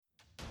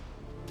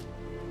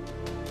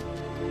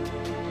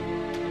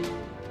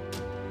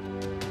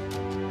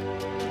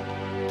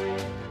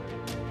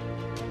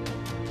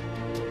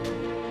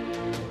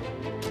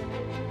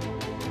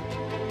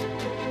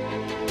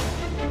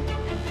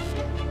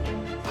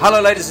Hello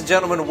ladies and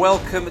gentlemen,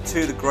 welcome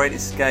to The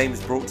Greatest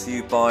Games, brought to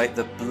you by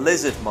The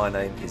Blizzard. My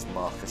name is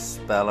Marcus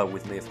Speller,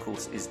 with me of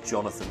course is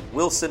Jonathan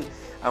Wilson,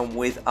 and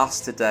with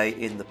us today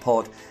in the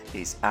pod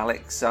is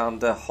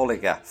Alexander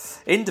Holliger,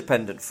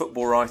 independent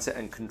football writer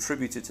and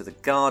contributor to The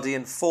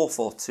Guardian,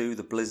 442,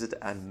 The Blizzard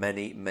and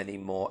many, many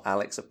more.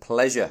 Alex, a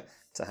pleasure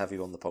to have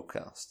you on the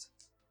podcast.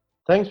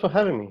 Thanks for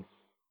having me.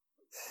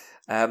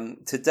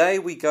 Today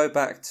we go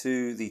back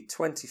to the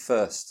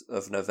 21st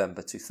of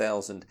November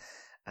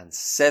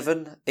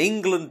 2007,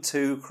 England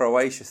 2,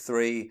 Croatia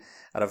 3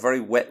 at a very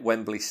wet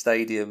Wembley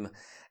Stadium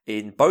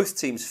in both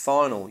teams'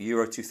 final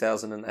Euro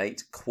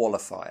 2008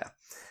 qualifier.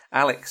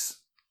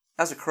 Alex,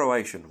 as a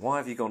Croatian, why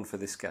have you gone for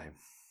this game?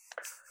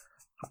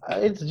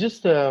 It's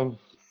just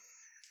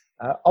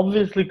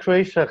obviously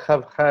Croatia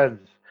have had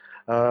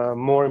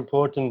more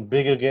important,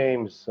 bigger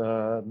games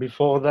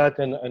before that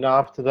and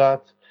after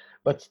that,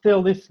 but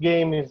still this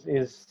game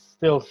is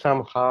still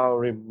somehow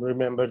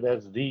remembered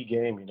as the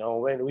game,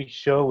 when we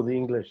show the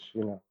English,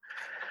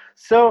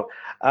 So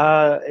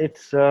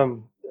it's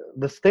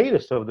the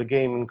status of the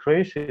game in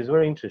Croatia is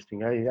very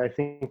interesting. I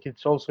think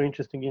it's also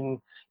interesting in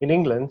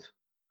England.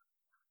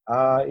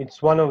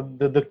 It's one of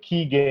the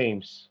key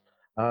games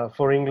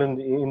for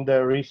England in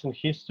their recent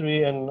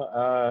history, and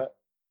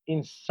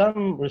in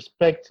some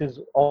respects is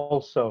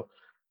also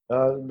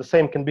the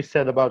same can be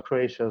said about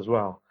Croatia as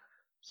well.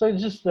 So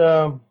it's just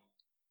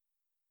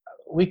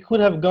we could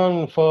have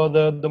gone for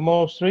the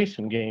most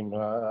recent game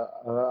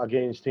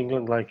against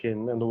England, like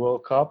in the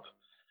World Cup,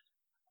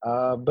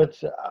 but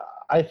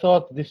I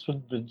thought this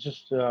would be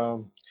just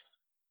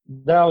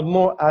there are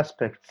more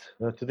aspects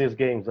to these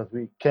games that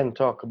we can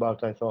talk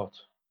about, I thought.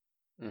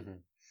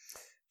 Mm-hmm.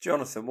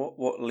 Jonathan,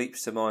 what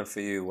leaps to mind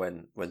for you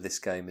when this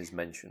game is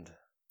mentioned?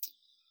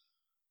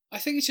 I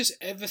think it's just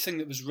everything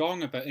that was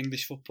wrong about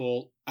English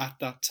football at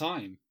that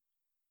time.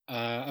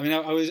 I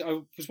was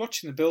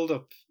watching the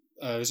build-up,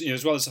 as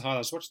well as the highlights. I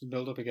was watching the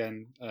build-up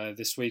again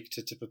this week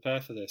to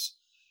prepare for this,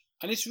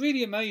 and it's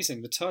really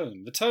amazing, the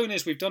tone. The tone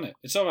is, we've done it.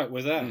 It's all right,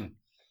 we're there.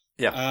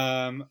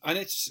 Yeah. And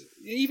it's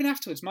even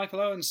afterwards,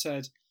 Michael Owen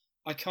said,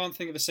 "I can't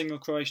think of a single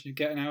Croatian who'd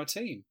get in our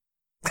team."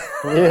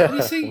 Yeah. And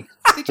you think,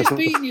 they've just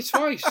beaten you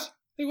twice.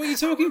 Like, what are you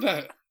talking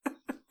about?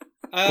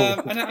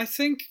 And I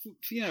think,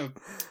 there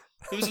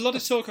was a lot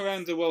of talk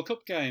around the World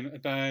Cup game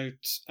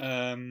about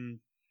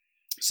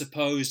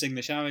supposed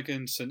English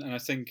arrogance, and I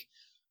think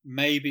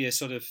maybe a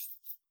sort of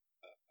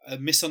a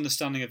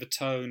misunderstanding of the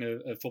tone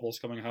of football's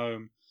coming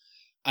home.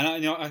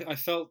 And I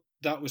felt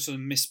that was sort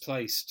of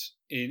misplaced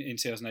in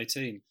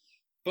 2018.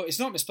 But it's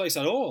not misplaced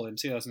at all in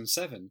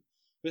 2007.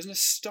 There's an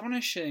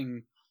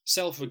astonishing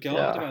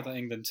self-regard about that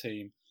England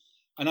team.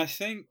 And I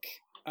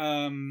think,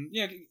 even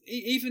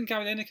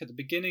Gary Lineker at the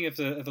beginning of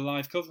the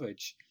live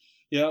coverage,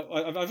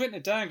 I've written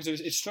it down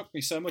because it struck me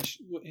so much.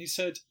 He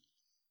said,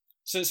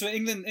 so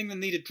England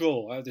needed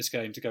draw out of this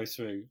game to go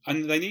through.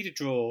 And they needed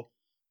draw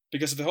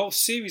because of the whole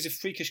series of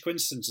freakish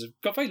coincidences. It's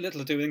got very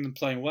little to do with England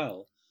playing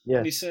well. Yes.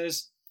 And he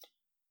says,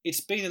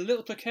 it's been a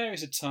little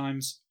precarious at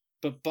times,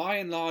 but by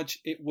and large,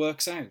 it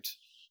works out.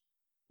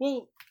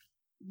 Well,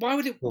 why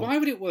would it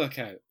work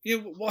out?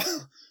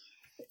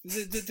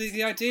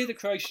 The idea that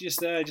Croatia just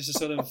there, just to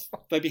sort of,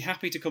 they'd be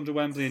happy to come to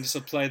Wembley and just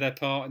sort of play their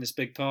part in this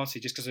big party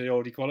just because they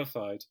already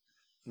qualified,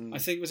 I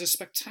think was a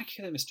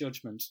spectacular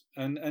misjudgment.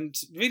 And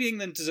really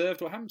England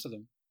deserved what happened to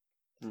them.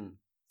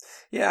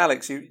 Yeah,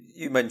 Alex,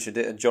 you mentioned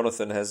it, and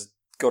Jonathan has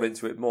got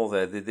into it more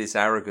there, this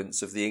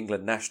arrogance of the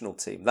England national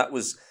team. That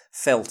was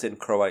felt in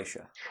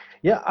Croatia.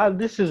 Yeah,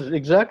 this is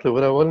exactly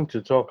what I wanted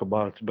to talk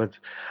about. But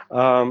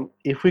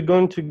if we're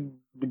going to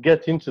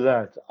get into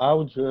that, I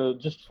would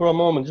just for a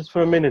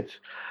minute,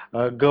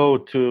 go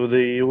to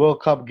the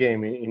World Cup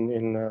game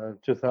in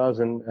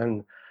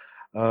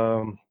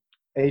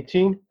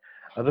 2018.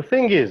 The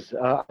thing is,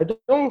 I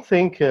don't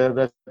think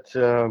that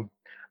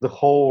the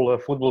whole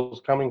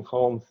football's coming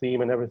home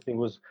theme and everything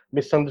was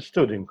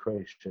misunderstood in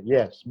Croatia.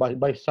 Yes,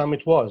 by some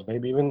it was,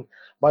 maybe even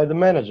by the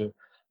manager.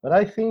 But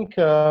I think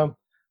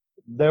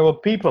there were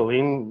people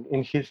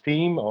in his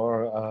team,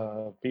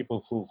 or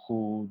people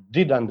who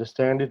did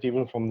understand it,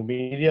 even from the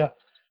media,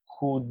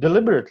 who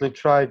deliberately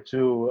tried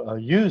to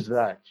use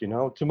that,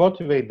 to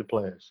motivate the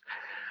players.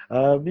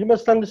 You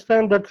must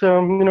understand that,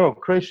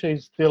 Croatia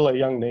is still a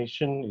young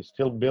nation, is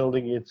still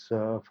building its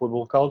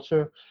football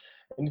culture.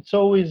 And it's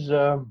always,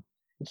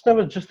 it's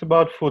never just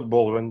about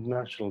football when the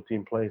national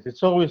team plays.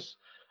 It's always,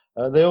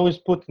 they always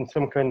put in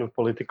some kind of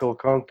political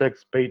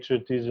context,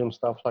 patriotism,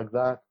 stuff like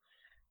that.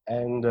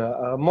 And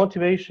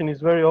motivation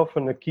is very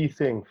often a key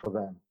thing for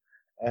them.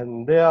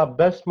 And they are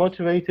best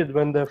motivated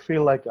when they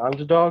feel like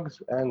underdogs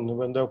and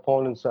when their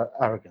opponents are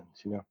arrogant,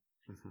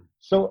 Mm-hmm.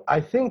 So I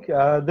think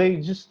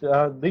they just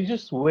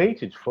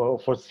waited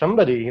for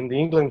somebody in the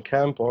England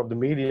camp or the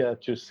media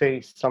to say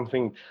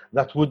something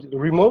that would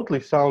remotely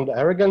sound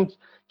arrogant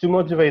to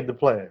motivate the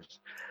players.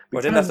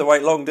 Well, didn't have to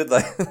wait long, did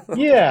they?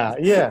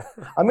 Yeah.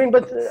 I mean,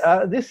 but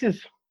this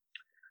is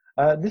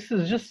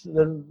just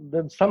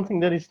something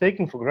that is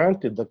taken for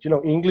granted, that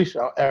English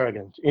are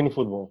arrogant in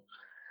football.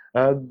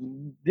 Uh,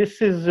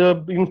 this is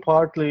in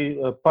partly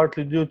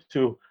due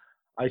to,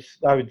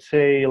 I would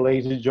say,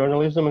 lazy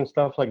journalism and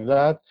stuff like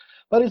that.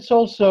 But it's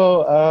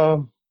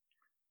also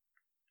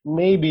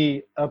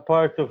maybe a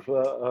part of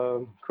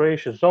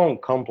Croatia's own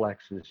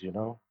complexes.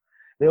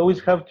 They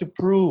always have to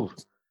prove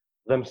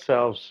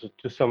themselves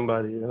to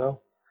somebody.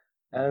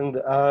 And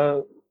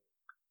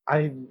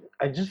I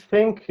I just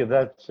think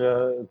that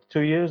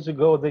 2 years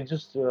ago they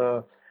just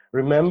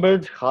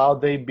remembered how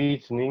they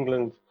beat in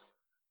England,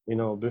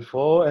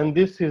 before, and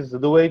this is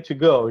the way to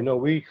go.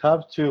 We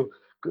have to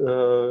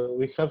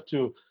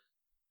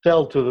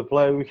tell to the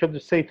player, we have to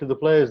say to the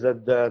players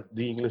that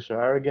the English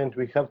are arrogant.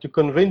 We have to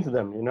convince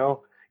them,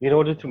 in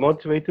order to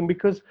motivate them,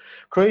 because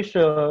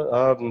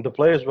Croatia, the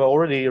players were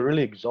already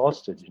really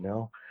exhausted,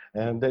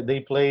 and they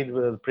played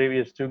the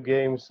previous two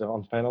games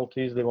on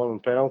penalties. They won on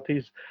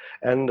penalties,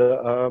 and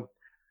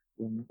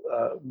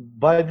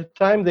by the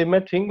time they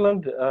met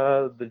England,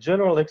 the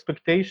general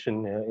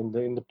expectation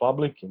in the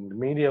public, in the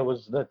media,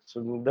 was that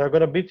they're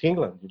going to beat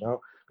England,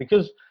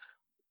 because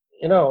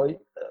you know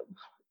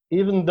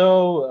even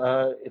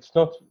though it's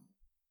not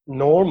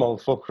normal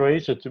for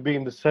Croatia to be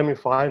in the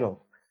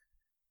semi-final,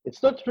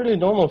 it's not really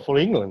normal for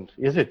England,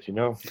 is it?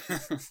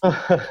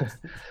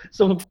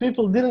 So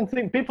people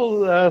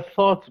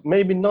thought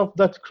maybe not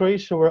that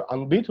Croatia were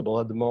unbeatable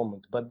at the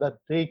moment, but that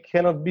they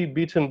cannot be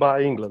beaten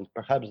by England.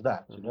 Perhaps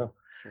that. Mhm.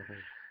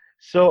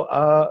 So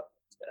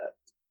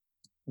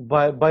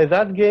by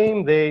that game,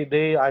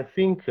 they I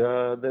think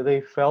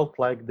they felt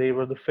like they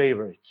were the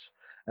favorites,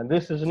 and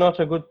this is not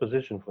a good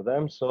position for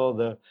them. So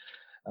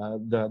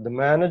the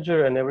manager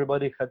and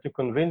everybody had to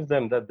convince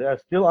them that they are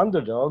still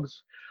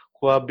underdogs,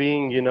 who are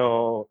being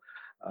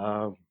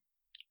uh,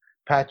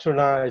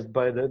 patronized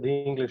by the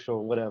English or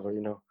whatever.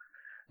 Mm.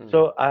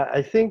 So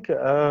I think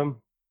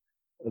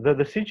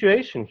the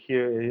situation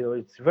here,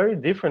 it's very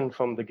different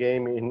from the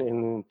game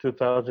in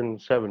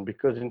 2007,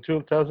 because in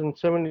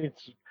 2007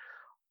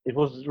 it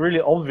was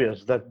really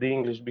obvious that the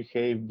English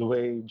behaved the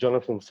way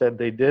Jonathan said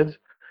they did.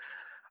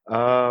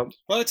 Well,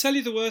 I'll tell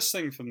you the worst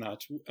thing from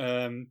that,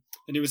 and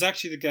it was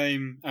actually the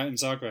game out in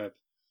Zagreb,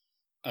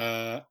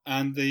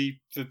 and the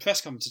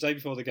press conference the day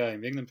before the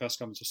game, the England press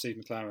conference with Steve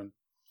McLaren.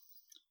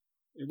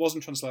 It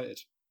wasn't translated.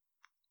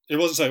 It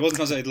wasn't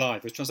translated live.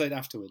 It was translated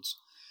afterwards.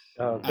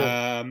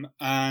 Okay.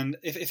 And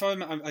if I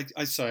remember,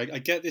 I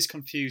get this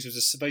confused. There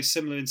was a very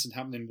similar incident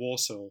happened in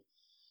Warsaw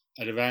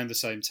at around the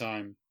same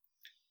time.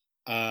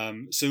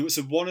 So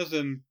one of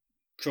them,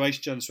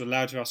 Croatian journalists were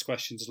allowed to ask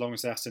questions as long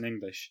as they asked in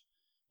English.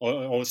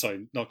 Or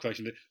sorry, not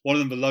Croatian. One of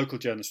them, the local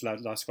journalists, were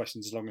allowed to ask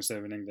questions as long as they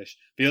were in English.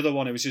 The other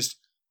one, it was just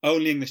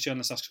only English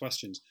journalists asked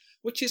questions,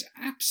 which is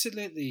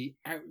absolutely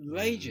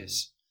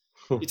outrageous.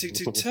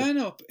 To turn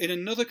up in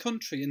another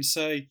country and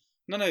say,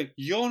 no,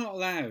 you're not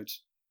allowed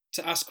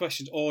to ask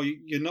questions, or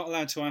you're not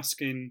allowed to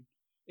ask in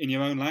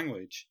your own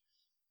language.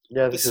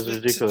 Yeah, this is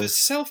ridiculous. The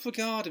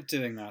self-regard of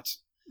doing that.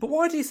 But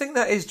why do you think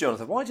that is,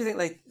 Jonathan? Why do you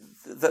think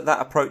that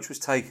approach was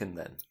taken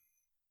then?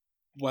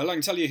 Well, I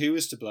can tell you who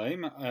is to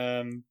blame,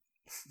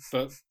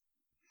 but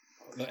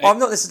I'm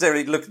not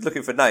necessarily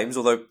looking for names,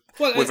 although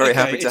we're very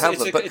happy to have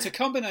them. But it's a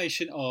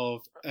combination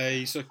of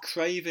a sort of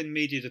craven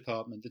media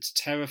department that's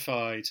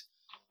terrified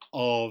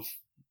of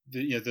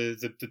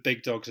the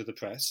big dogs of the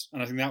press,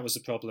 and I think that was the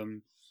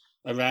problem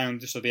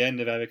around sort of the end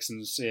of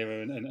Eriksson's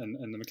era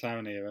and the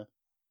McLaren era.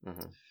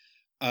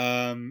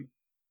 Mm-hmm.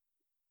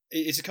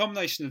 It's a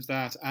combination of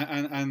that,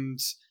 and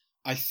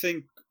I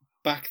think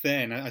back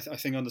then, I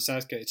think under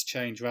Southgate it's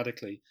changed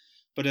radically,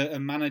 but a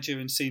manager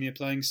and senior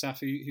playing staff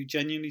who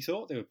genuinely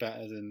thought they were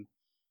better than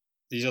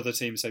these other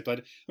teams they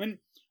played. I mean,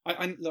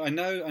 I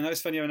know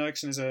Sven-Göran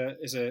Eriksson is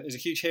a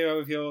huge hero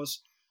of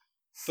yours,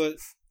 but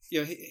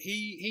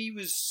he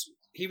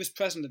was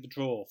present at the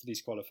draw for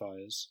these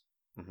qualifiers,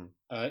 mm-hmm.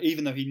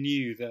 Even though he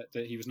knew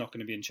that he was not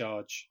going to be in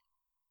charge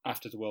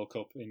after the World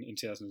Cup in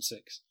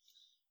 2006.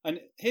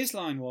 And his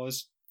line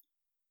was,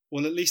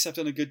 well, at least I've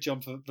done a good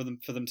job for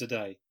them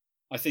today.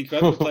 I think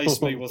whoever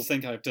replaced me will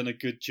think I've done a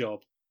good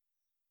job.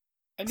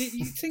 And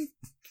you think,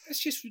 that's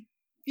just,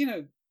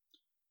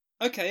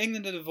 okay,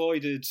 England had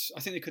avoided, I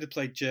think they could have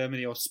played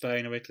Germany or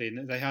Spain or Italy,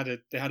 and they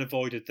had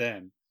avoided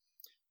them.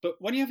 But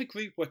when you have a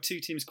group where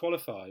two teams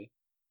qualify,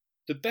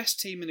 the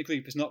best team in the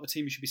group is not the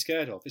team you should be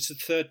scared of. It's the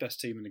third best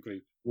team in the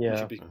group you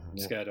should be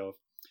scared of.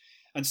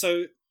 And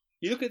so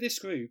you look at this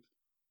group,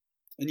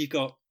 and you've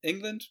got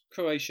England,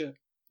 Croatia,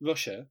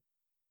 Russia,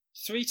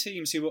 three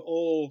teams who were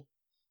all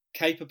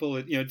capable,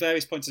 at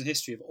various points in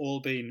history, have all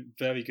been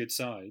very good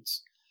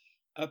sides.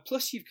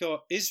 Plus, you've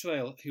got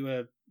Israel, who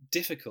are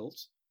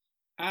difficult,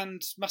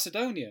 and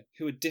Macedonia,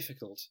 who are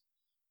difficult.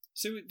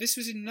 So this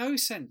was in no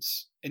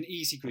sense an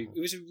easy group. It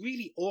was a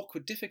really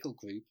awkward, difficult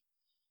group.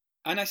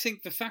 And I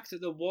think the fact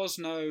that there was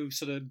no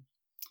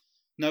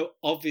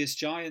obvious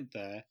giant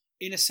there,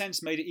 in a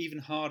sense, made it even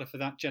harder for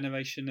that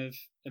generation of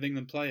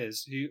England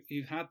players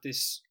who had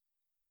this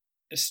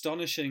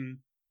astonishing,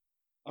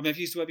 I mean, I've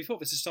used the word before,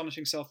 this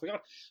astonishing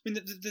self-regard. I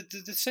mean,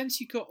 the sense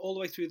you got all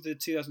the way through the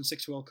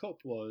 2006 World Cup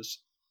was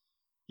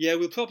yeah,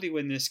 we'll probably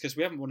win this because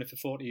we haven't won it for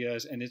 40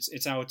 years and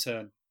it's our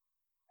turn.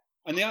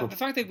 And the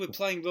fact that we're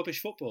playing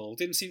rubbish football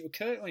didn't seem to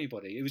occur to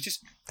anybody. It was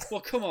just,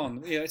 well, come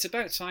on, it's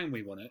about time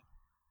we won it.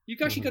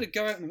 You've actually got to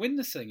go out and win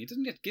the thing. It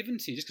doesn't get given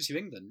to you just because you're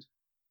England.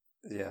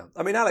 Yeah.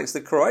 I mean, Alex,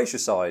 the Croatia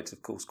side,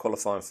 of course,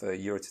 qualifying for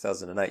Euro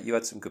 2008, you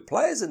had some good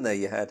players in there.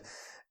 You had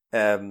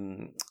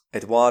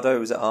Eduardo, who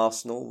was at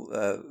Arsenal,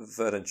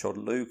 Verdan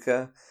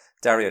Chodluka,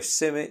 Dario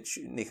Simic,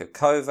 Niko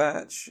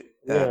Kovac,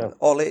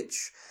 Olic,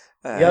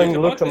 young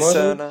Luka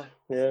Modric.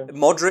 Yeah.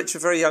 Modric, a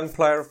very young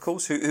player, of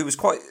course, who was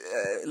quite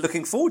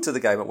looking forward to the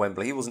game at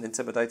Wembley. He wasn't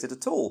intimidated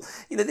at all.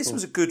 This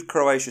was a good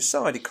Croatia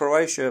side.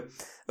 Croatia,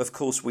 of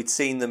course, we'd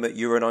seen them at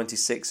Euro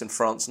 96 and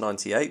France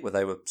 98, where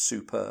they were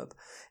superb.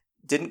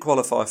 Didn't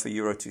qualify for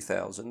Euro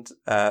 2000.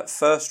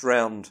 First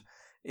round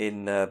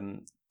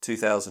in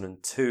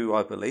 2002,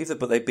 I believe,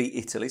 but they beat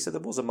Italy, so there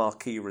was a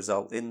marquee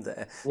result in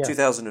there. Yeah.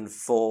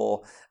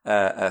 2004,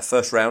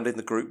 first round in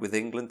the group with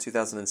England.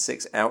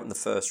 2006, out in the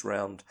first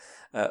round,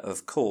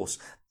 of course.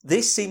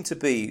 This seemed to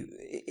be,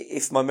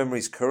 if my memory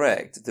is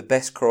correct, the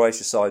best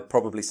Croatia side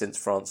probably since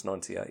France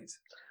 98.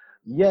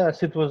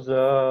 Yes, it was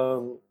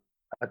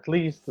at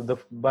least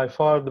by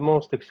far the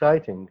most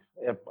exciting.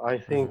 I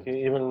think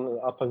even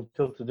up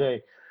until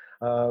today.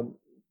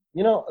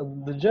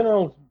 The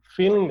general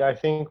feeling, I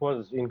think,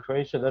 was in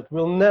Croatia that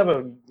we'll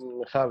never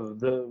have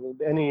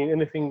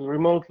anything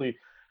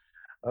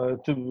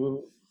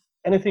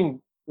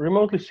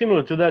remotely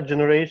similar to that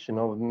generation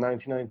of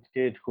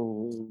 1998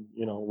 who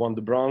won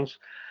the bronze,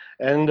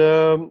 and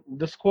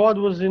the squad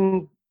was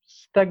in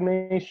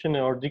stagnation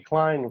or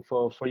decline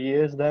for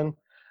years then,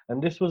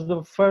 and this was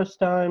the first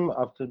time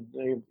after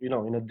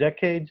in a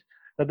decade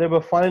that they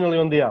were finally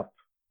on the up.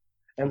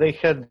 And they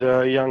had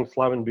young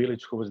Slaven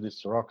Bilic, who was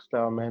this rock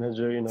star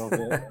manager.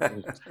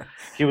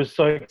 He was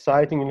so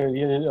exciting,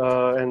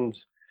 and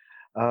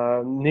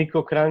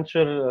Niko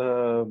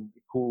Kranjčar,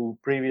 who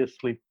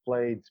previously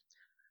played,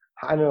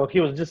 I don't know, he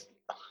was just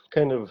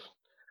kind of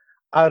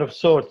out of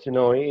sorts, in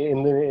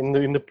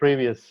the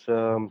previous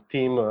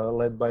team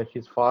led by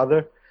his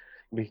father,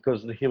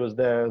 because he was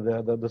there,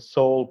 the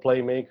sole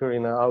playmaker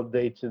in an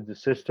outdated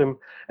system.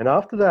 And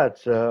after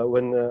that,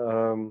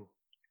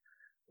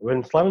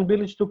 when Slaven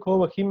Bilic took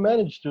over, he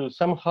managed to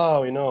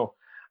somehow,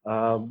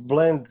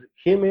 blend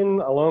him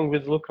in along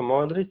with Luka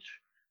Modric.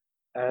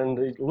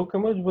 And Luka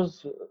Modric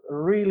was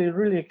really,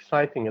 really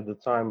exciting at the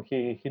time.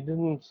 He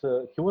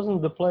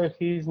wasn't the player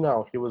he is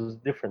now. He was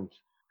different,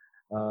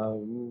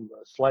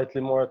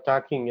 slightly more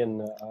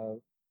attacking,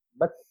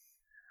 but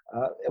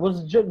it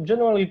was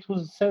generally it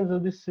was a sense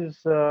that this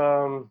is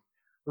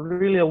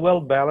really a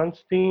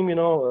well-balanced team.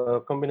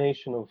 A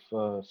combination of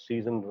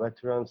seasoned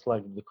veterans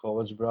like the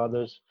Kovac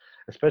brothers,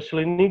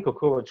 especially Niko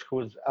Kovac, who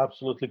was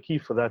absolutely key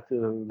for that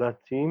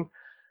team,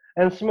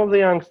 and some of the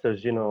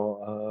youngsters.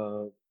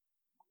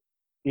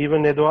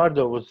 Even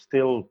Eduardo was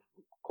still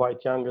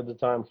quite young at the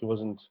time. He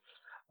wasn't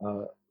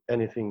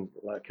anything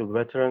like a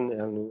veteran,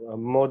 and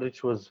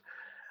Modric was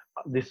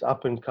this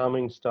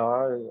up-and-coming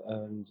star.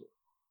 And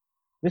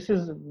this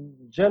is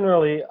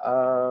generally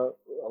a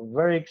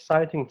very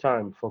exciting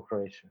time for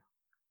Croatia.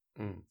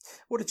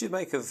 What did you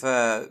make of,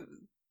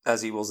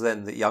 as he was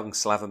then, the young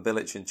Slaven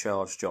Bilic in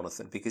charge,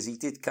 Jonathan? Because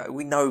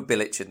we know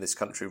Bilic in this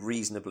country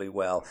reasonably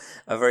well,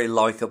 a very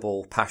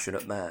likeable,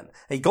 passionate man.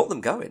 He got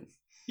them going.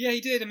 Yeah,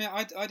 he did. I mean,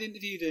 I'd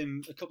interviewed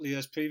him a couple of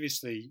years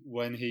previously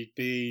when he'd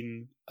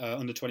been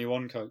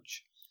under-21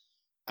 coach,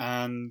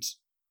 and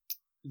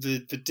the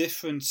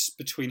difference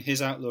between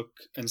his outlook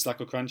and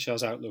Zlatko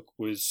Kranjčar's outlook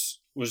was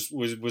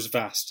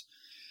vast.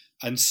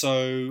 And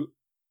so,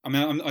 I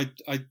mean,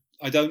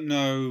 I don't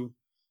know.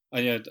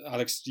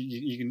 Alex,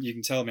 you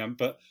can tell me,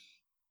 but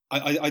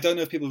I don't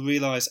know if people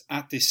realise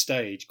at this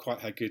stage quite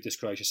how good this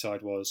Croatia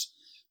side was.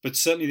 But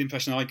certainly the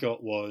impression I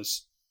got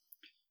was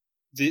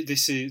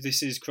this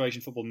is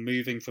Croatian football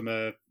moving from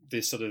the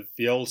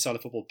old style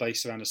of football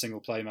based around a single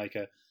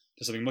playmaker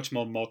to something much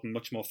more modern,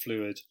 much more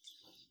fluid.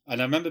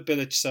 And I remember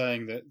Bilic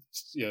saying that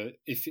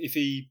if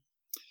he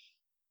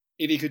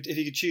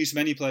could choose from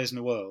any players in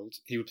the world,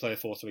 he would play a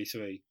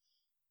 4-3-3.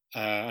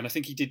 And I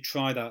think he did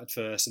try that at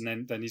first,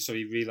 and then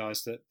he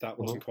realised that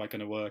wasn't quite going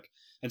to work.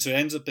 And so it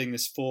ends up being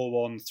this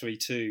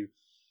 4-1-3-2.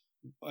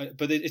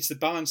 But it's the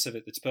balance of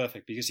it that's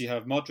perfect, because you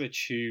have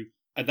Modric, who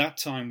at that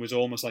time was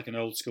almost like an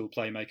old school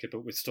playmaker,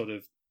 but with sort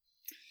of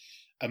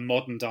a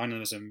modern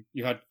dynamism.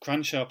 You had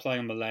Kranjčar playing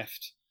on the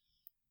left,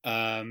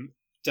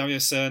 Dario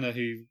Serna,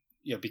 who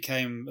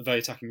became a very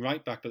attacking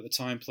right back, but at the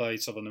time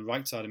played sort of on the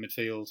right side of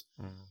midfield.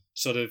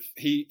 Sort of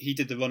he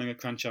did the running that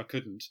Kranjčar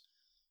couldn't.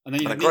 And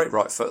then you had a great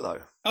right foot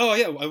though. Oh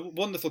yeah, a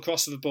wonderful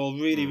cross of the ball,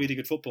 really really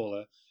good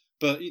footballer.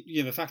 But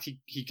the fact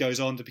he goes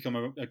on to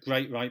become a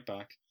great right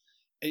back,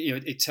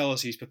 it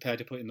tells you he's prepared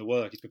to put in the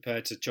work. He's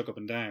prepared to chuck up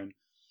and down.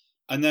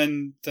 And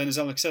then as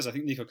Alex says, I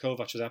think Niko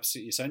Kovac was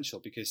absolutely essential,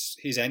 because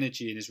his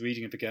energy and his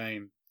reading of the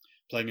game,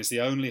 playing as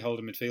the only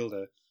holding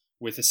midfielder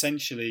with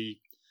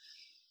essentially,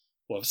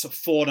 sort of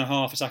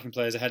 4.5 attacking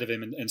players ahead of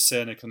him, and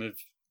Serna kind of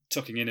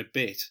tucking in a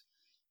bit.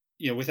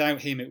 Without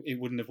him, it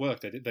wouldn't have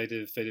worked. They'd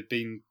have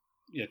been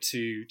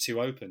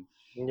too open.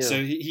 Yeah. So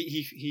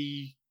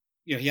he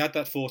had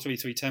that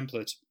 4-3-3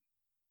 template,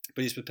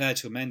 but he's prepared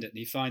to amend it, and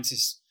he finds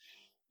this.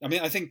 I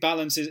mean, I think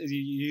balance is. You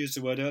used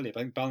the word earlier,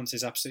 but I think balance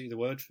is absolutely the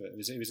word for it.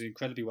 It was an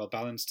incredibly well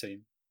balanced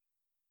team.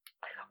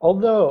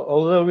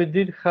 Although we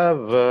did have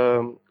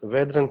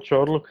Vedran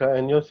Chorluka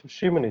and Josip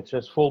Šimanić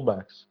as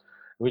fullbacks,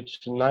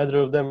 which neither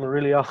of them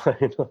really are.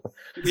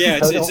 Yeah,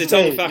 it's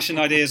old-fashioned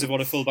ideas of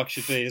what a fullback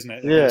should be, isn't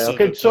it? Yeah,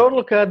 okay.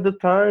 Chorluka at the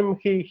time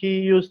he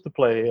used to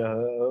play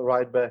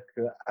right back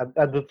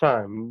at the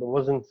time.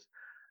 Wasn't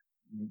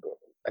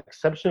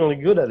exceptionally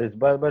good at it,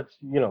 but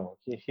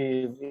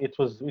it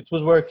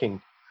was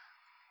working.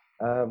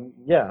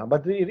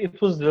 But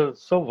it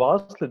was so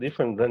vastly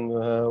different than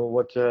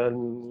what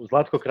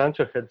Zlatko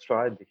Kranjčar had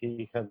tried.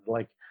 He had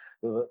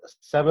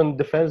 7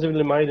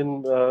 defensively minded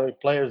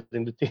players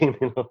in the team,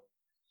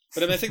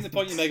 But I mean, I think the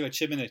point you make about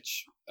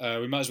Šimanić,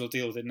 we might as well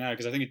deal with it now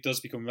because I think it does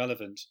become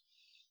relevant.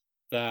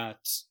 That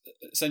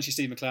essentially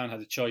Steve McClaren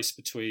had a choice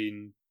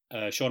between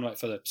Sean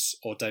Wright-Phillips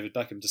or David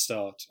Beckham to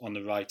start on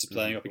the right,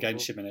 playing up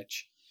against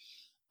Šimanić,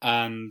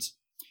 and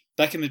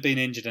Beckham had been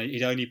injured and I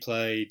think he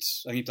played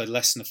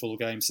less than a full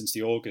game since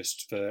the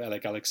August for LA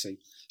Galaxy.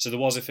 So there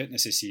was a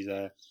fitness issue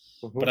there.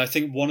 Mm-hmm. But I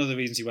think one of the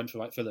reasons he went for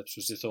Wright-Phillips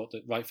was they thought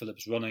that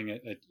Wright-Phillips running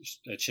at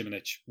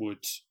Šimanić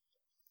would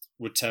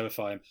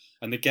terrify him.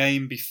 And the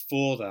game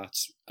before that,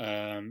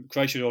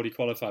 Croatia had already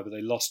qualified, but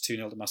they lost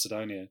 2-0 to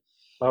Macedonia.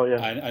 Oh,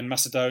 yeah. And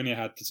Macedonia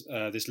had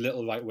this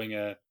little right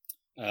winger,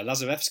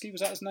 Lazarevski,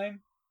 was that his name?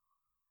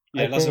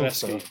 Yeah,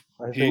 Lazarevski,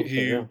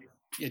 who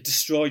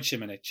destroyed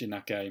Šimanić in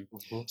that game.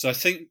 Mm-hmm. So I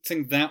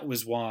think that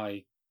was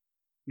why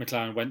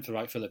McClaren went for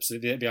Wright-Phillips.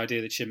 The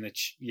idea that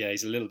Šimanić,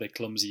 he's a little bit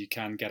clumsy. You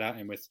can get at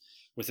him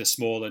with a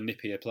smaller,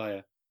 nippier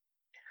player.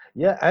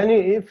 Yeah, and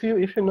if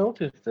you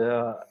noticed,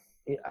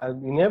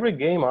 in every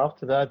game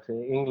after that,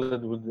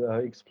 England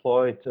would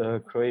exploit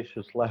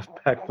Croatia's left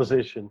back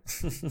position.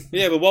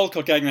 Yeah, but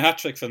Walcott getting a hat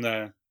trick from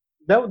there.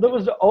 That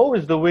was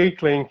always the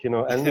weak link, and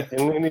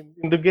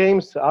in the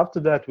games after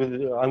that,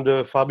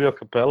 under Fabio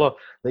Capello,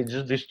 they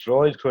just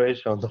destroyed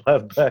Croatia on the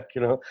left back.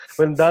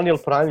 When Daniel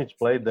Pranjic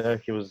played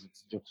there, it was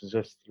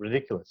just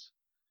ridiculous.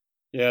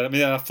 Yeah, I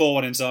mean,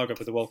 4-1 in Zagreb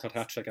with the Walcott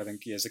hat trick, I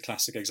think, is a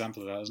classic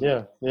example of that, isn't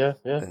it?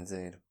 Yeah.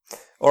 Indeed.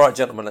 All right,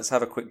 gentlemen, let's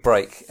have a quick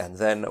break, and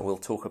then we'll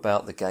talk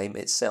about the game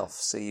itself.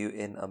 See you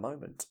in a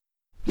moment.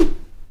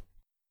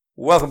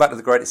 Welcome back to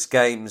the greatest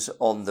games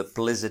on the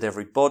Blizzard,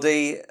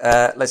 everybody.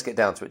 Let's get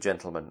down to it,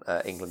 gentlemen.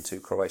 England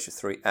 2, Croatia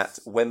 3 at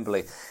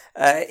Wembley.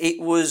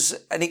 It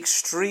was an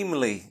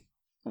extremely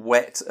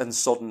wet and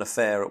sodden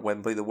affair at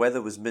Wembley. The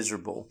weather was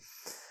miserable.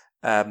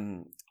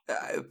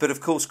 But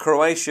of course,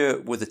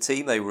 Croatia were the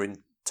team. They were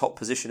in top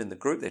position in the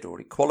group. They'd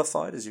already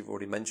qualified, as you've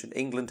already mentioned.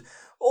 England,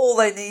 all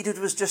they needed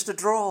was just a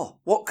draw.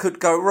 What could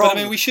go wrong? But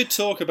I mean, we should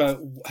talk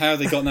about how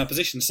they got in that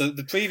position. So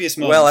the previous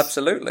month... Well,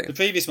 absolutely. The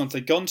previous month,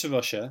 they'd gone to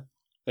Russia.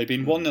 They'd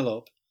been 1-0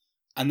 up.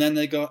 And then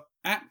they got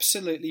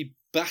absolutely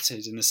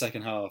battered in the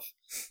second half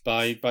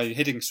by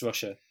hitting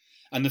Russia.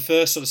 And the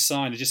first sort of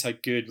sign of just how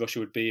good Russia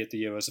would be at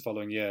the Euros the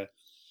following year.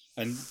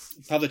 And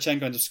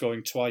Pavlyuchenko ended up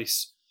scoring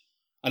twice.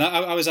 And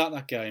I was at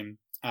that game.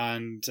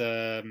 And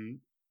I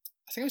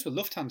think I was with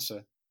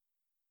Lufthansa.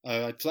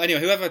 Anyway,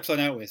 whoever I'd flown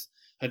out with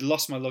had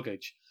lost my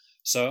luggage.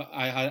 So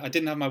I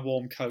didn't have my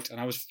warm coat and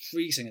I was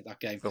freezing at that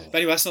game. Oh. But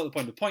anyway, that's not the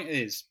point. The point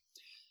is,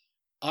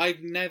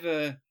 I've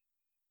never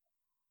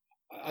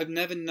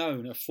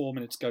known a 4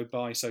 minutes go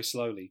by so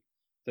slowly.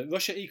 That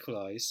Russia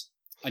equalise,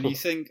 and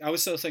I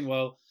was sort of thinking,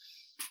 well,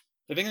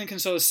 if England can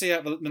sort of see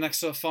out the next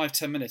sort of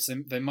 5-10 minutes,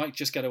 they might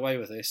just get away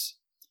with this.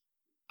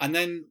 And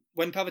then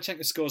when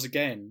Pavlyuchenko scores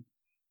again,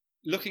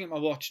 looking at my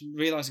watch and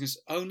realising it's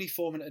only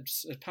 4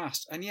 minutes had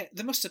passed, and yet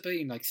there must have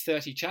been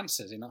 30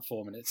 chances in that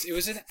 4 minutes. It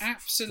was an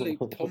absolute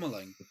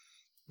pummelling.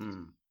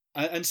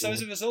 And so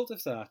as a result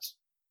of that,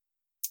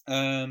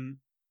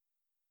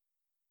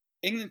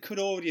 England could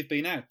already have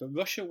been out, but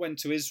Russia went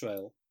to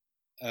Israel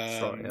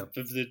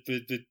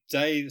the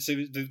day. So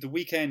the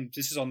weekend.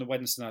 This is on the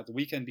Wednesday night. The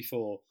weekend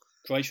before,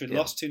 Croatia had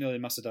lost 2-0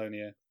 in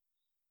Macedonia.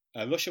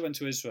 Russia went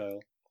to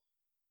Israel,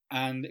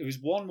 and it was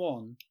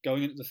 1-1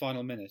 going into the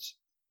final minute.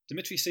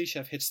 Dmitry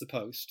Sishev hits the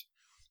post,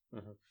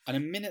 and a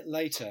minute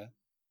later,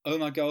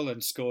 Omar Golan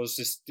scores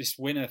this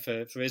winner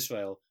for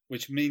Israel,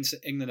 which means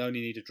that England only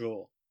need a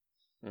draw.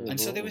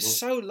 And so they were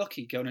so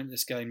lucky going into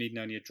this game needing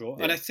only a draw.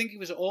 Yeah. And I think it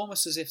was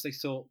almost as if they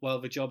thought,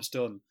 well, the job's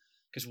done,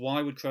 because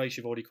why would Croatia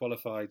have already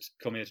qualified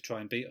come here to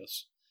try and beat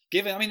us?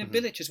 And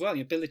Bilic as well.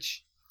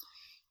 Bilic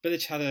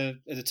had at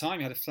the time,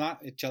 he had a flat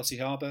at Chelsea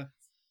Harbour.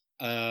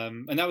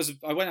 And that was,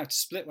 I went out to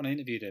Split when I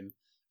interviewed him,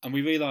 and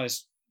we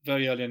realised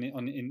very early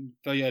on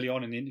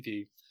in the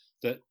interview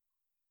that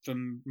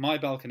from my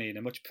balcony in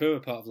a much poorer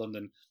part of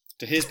London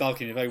to his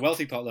balcony in a very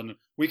wealthy part of London,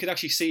 we could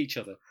actually see each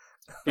other.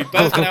 We've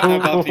both been out on our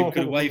balcony, we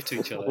could wave to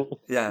each other.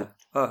 Yeah.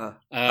 And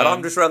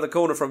I'm just around the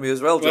corner from you as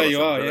well, Jonathan.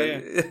 Well, you are,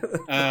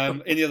 yeah.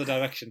 In the other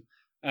direction.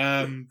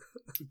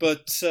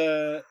 But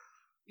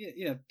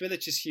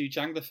Bilic is huge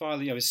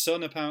Anglophile. His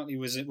son apparently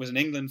was an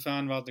England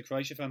fan rather than a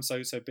Croatia fan,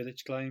 so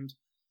Bilic claimed.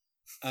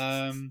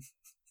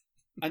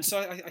 And so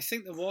I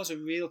think there was a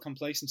real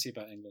complacency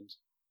about England.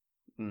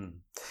 Mm.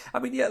 I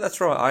mean, yeah, that's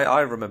right.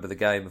 I remember the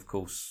game, of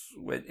course,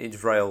 when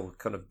Israel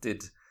kind of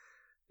did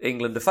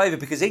England a favour,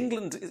 because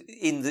England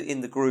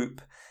in the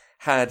group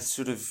had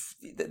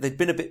they'd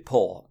been a bit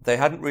poor. They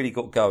hadn't really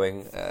got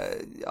going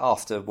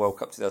after World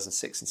Cup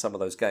 2006 in some of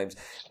those games.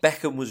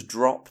 Beckham was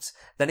dropped,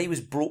 then he was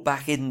brought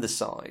back in the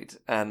side,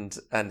 and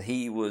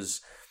he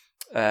was,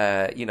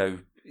 I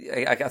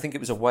think it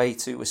was away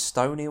to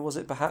Estonia, was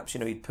it perhaps?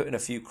 He'd put in a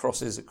few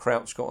crosses that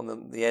Crouch got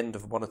on the end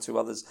of one or two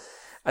others.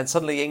 And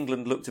suddenly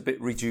England looked a bit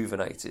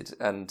rejuvenated,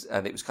 and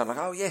it was kind of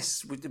like, oh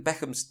yes,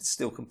 Beckham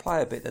still can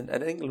play a bit,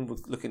 and England were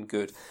looking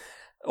good,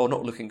 or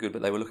not looking good,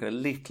 but they were looking a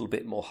little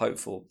bit more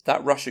hopeful.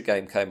 That Russia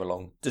game came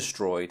along,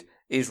 destroyed.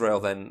 Israel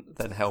then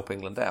help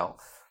England out,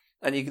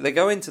 and they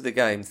go into the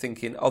game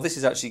thinking, oh, this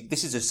is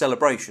a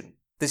celebration.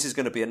 This is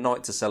going to be a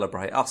night to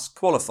celebrate us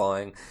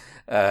qualifying,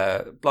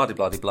 blah de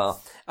blah de blah.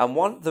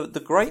 And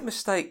the great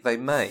mistake they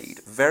made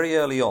very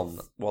early on,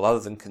 well, other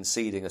than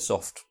conceding a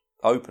soft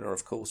opener,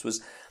 of course,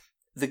 was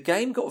the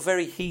game got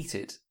very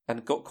heated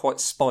and got quite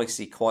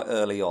spicy quite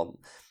early on.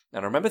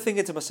 And I remember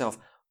thinking to myself,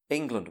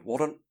 England,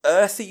 what on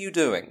earth are you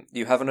doing?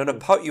 You have an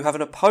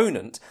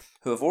opponent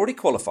who have already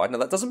qualified. Now,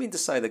 that doesn't mean to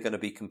say they're going to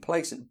be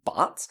complacent,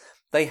 but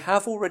they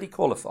have already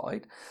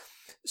qualified.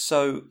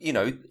 So,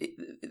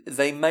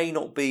 they may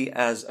not be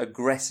as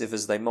aggressive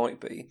as they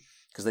might be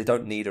because they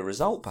don't need a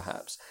result,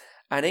 perhaps.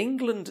 And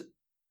England,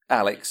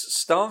 Alex,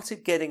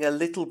 started getting there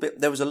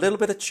was a little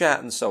bit of chat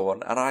and so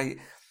on.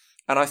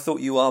 And I thought,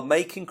 you are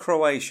making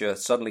Croatia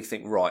suddenly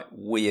think, right,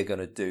 we are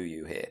going to do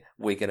you here.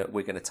 We're going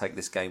to take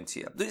this game to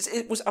you.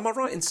 Am I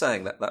right in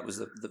saying that was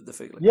the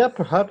feeling? Yeah,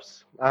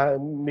 perhaps,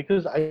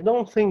 because I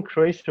don't think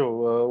Croatia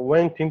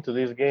went into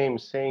this game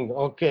saying,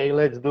 okay,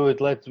 let's do it,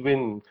 let's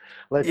win,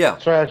 let's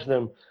trash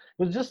them.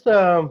 It was just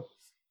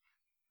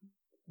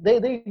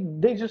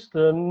they just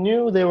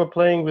knew they were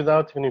playing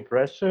without any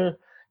pressure,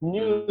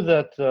 knew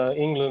that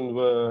England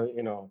were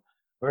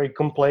very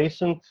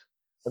complacent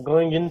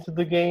going into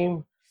the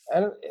game.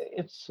 And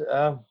it's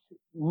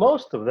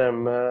most of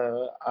them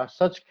are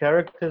such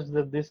characters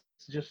that this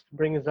just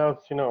brings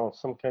out,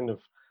 some kind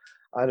of,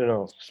 I don't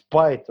know,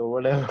 spite or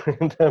whatever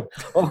in them.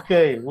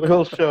 Okay,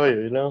 we'll show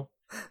you,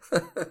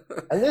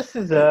 And this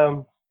is,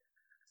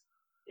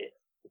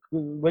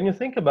 when you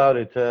think about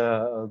it,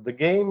 the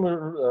game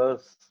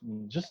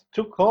just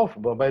took off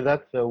by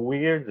that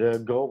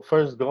weird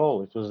first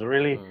goal. It was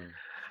really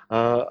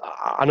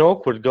an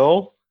awkward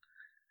goal.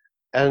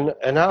 And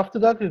after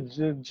that, it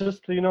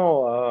just,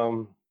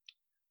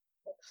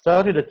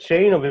 started a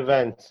chain of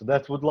events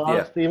that would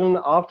last even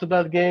after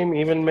that game,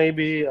 even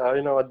maybe,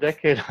 a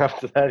decade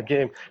after that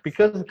game.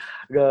 Because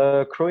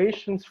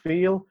Croatians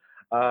feel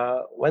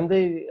when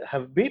they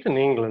have beaten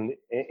England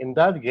in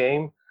that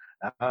game,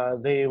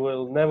 they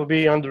will never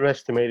be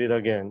underestimated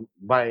again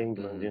by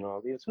England.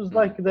 This was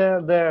like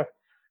their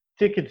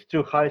ticket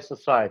to high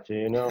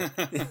society, because,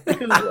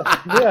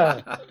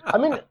 I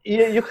mean,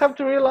 you have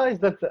to realize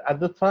that at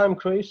the time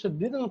Croatia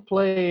didn't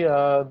play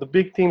the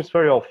big teams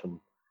very often.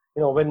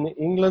 When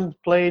England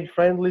played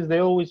friendlies, they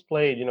always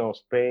played,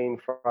 Spain,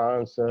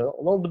 France,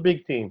 all the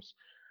big teams.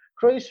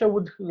 Croatia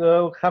would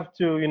have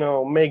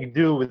to, make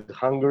do with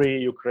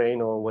Hungary,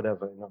 Ukraine, or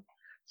whatever,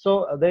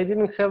 So they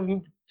didn't have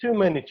too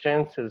many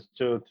chances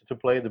to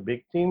play the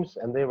big teams,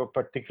 and they were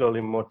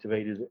particularly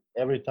motivated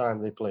every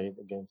time they played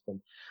against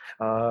them.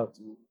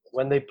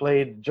 When they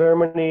played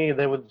Germany,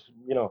 they would,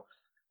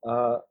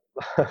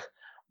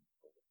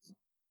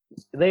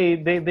 they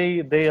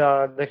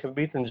have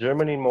beaten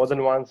Germany more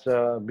than once,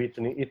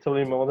 beaten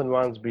Italy more than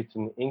once,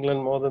 beaten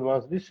England more than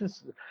once. This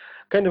is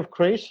kind of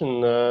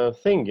Croatian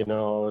thing,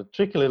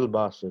 tricky little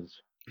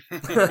bastards.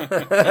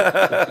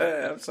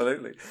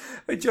 Absolutely.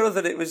 I mean,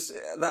 Jonathan, it was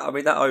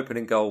that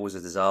opening goal was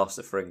a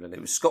disaster for England.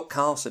 It was Scott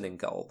Carson in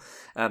goal.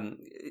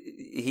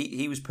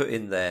 He was put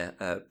in there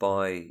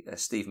by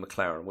Steve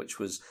McLaren, which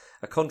was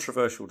a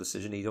controversial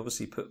decision. He'd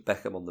obviously put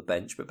Beckham on the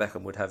bench, but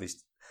Beckham would have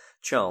his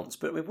chance.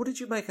 But I mean, what did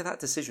you make of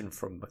that decision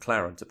from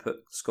McLaren to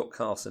put Scott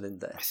Carson in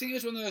there? I think it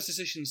was one of those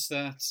decisions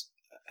that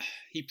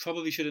he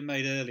probably should have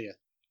made earlier.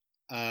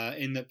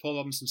 In that Paul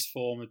Robinson's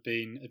form had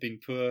been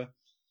poor.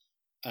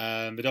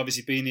 But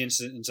obviously being the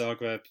incident in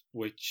Zagreb,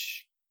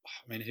 which,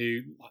 I mean,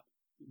 who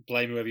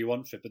blame whoever you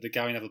want for it, but the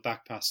Gary Neville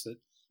back pass that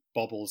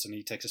bobbles and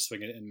he takes a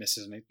swing at it and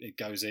misses and it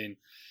goes in.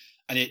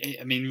 And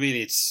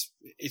really,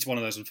 it's one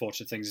of those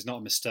unfortunate things. It's not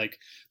a mistake.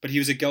 But he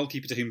was a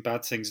goalkeeper to whom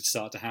bad things had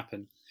started to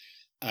happen.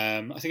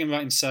 I think I'm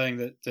right in saying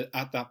that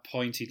at that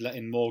point he'd let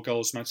in more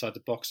goals from outside the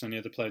box than any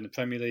other player in the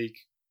Premier League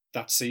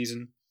that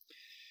season.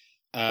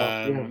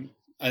 And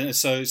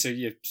so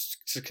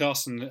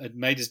Carson had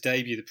made his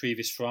debut the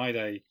previous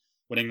Friday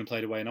when England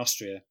played away in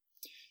Austria.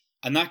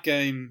 And that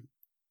game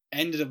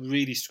ended up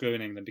really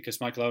screwing England because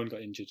Michael Owen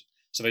got injured.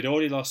 So they'd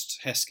already lost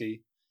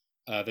Heskey,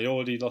 they'd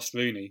already lost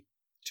Rooney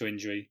to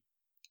injury,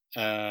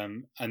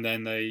 and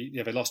then they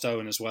lost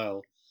Owen as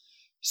well.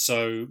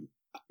 So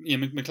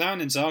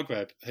McLaren in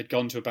Zagreb had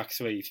gone to a back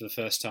three for the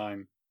first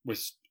time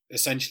with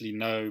essentially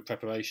no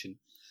preparation.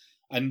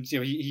 And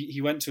he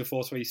went to a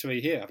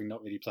 4-3-3 here, having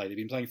not really played. He'd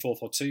been playing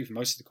 4-4-2 for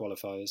most of the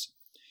qualifiers,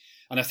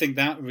 and I think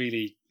that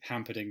really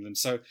hampered England.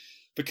 So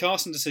the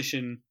Carson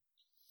decision,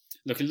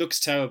 look, it looks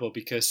terrible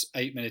because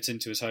 8 minutes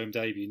into his home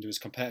debut, into his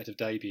competitive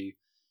debut,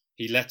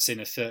 he lets in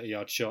a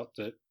 30-yard shot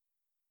that,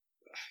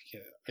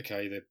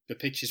 the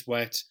pitch is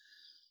wet.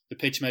 The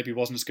pitch maybe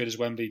wasn't as good as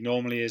Wembley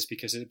normally is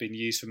because it had been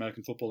used for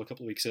American football a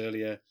couple of weeks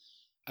earlier.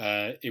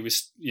 It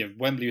was,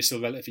 Wembley was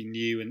still relatively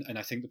new, and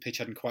I think the pitch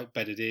hadn't quite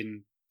bedded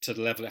in to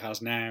the level it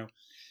has now.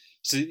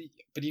 So,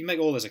 but you can make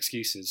all those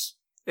excuses.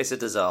 It's a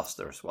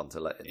disastrous one to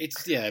let in.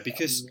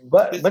 Because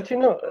but it's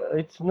not.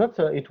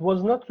 It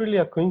was not really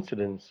a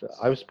coincidence.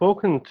 I've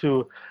spoken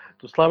to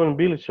Slaven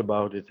Bilic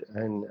about it,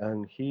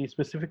 and he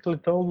specifically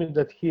told me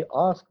that he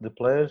asked the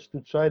players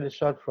to try the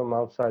shot from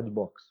outside the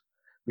box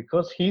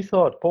because he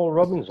thought Paul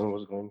Robinson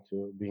was going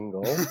to be in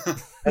goal.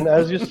 And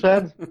as you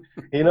said,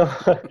 he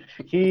had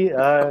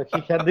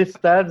this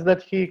stats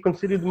that he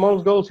conceded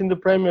most goals in the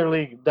Premier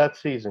League that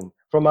season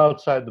from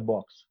outside the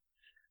box.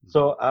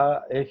 So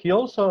he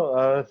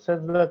also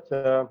said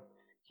that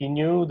he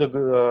knew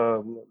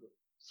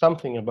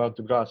something about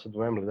the grass at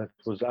Wembley that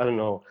was, I don't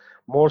know,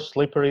 more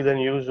slippery than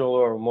usual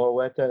or more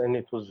wetter, and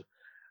it was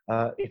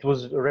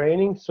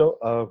raining.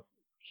 So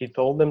he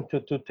told them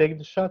to take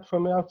the shot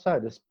from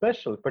outside,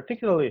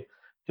 particularly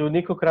to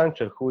Nico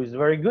Kranjčar, who is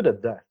very good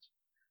at that.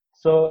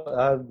 So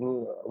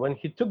when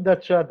he took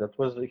that shot,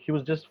 he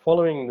was just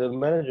following the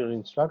manager's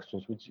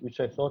instructions, which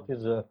I thought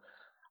is a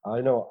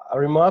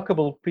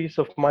remarkable piece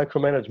of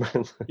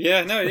micromanagement.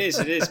 Yeah, no, it is.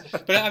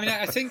 But I mean,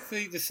 I think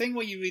the thing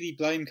where you really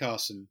blame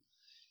Carson,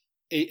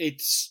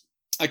 it's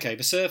okay.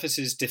 The surface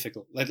is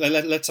difficult.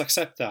 Let's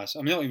accept that.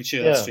 I'm not even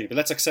sure that's true, but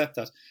let's accept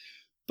that.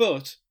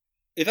 But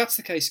if that's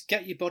the case,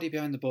 get your body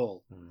behind the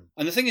ball.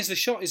 And the thing is, the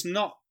shot is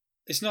not.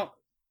 It's not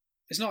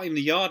even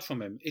a yard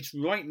from him. It's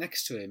right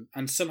next to him,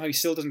 and somehow he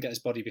still doesn't get his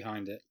body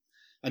behind it.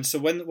 And so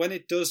when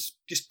it does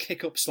just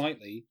kick up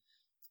slightly,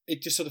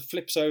 it just sort of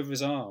flips over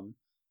his arm.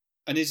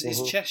 And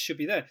his chest should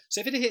be there.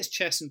 So if it had hit his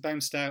chest and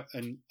bounced out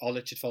and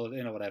Olic had followed it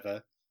in or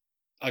whatever,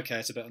 okay,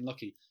 it's a bit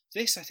unlucky.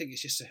 This, I think,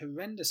 is just a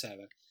horrendous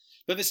error.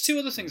 But there's two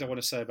other things I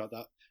want to say about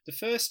that. The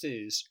first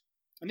is,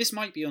 and this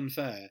might be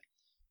unfair,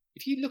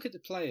 if you look at the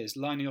players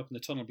lining up in the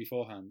tunnel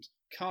beforehand,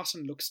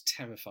 Carson looks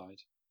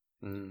terrified.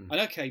 And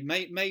okay,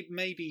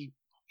 maybe,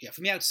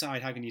 from the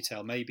outside, how can you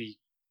tell? Maybe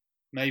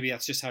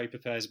that's just how he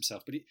prepares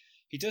himself. But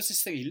he does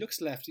this thing. He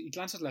looks left, he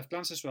glances left,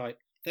 glances right,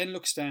 then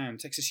looks down,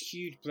 takes this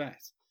huge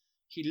breath.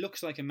 He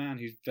looks like a man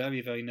who's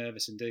very, very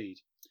nervous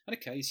indeed. And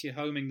okay, it's your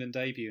home England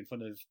debut in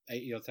front of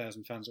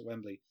 80,000 fans at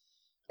Wembley.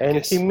 And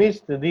he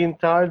missed the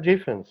entire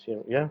defense.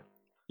 Yeah.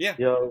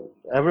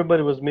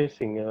 Everybody was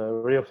missing.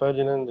 Rio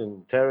Ferdinand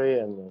and Terry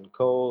and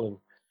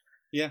Cole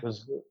and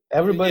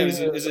everybody.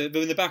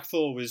 In the back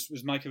four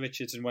was Micah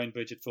Richards and Wayne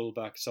Bridge at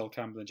fullback, Sol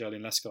Campbell and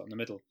Jolyon Lescott in the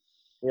middle.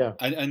 Yeah.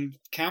 And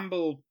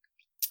Campbell,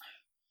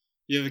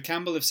 the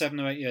Campbell of 7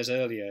 or 8 years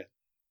earlier.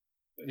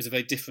 He was a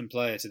very different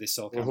player to this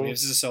Sol Campbell.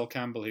 This is a Sol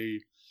Campbell who,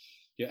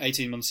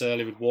 18 months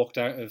earlier, had walked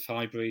out of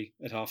Highbury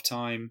at half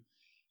time,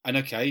 and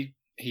okay,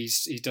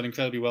 he's done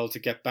incredibly well to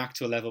get back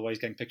to a level where he's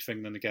getting picked for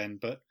England again.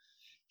 But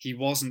he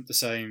wasn't the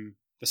same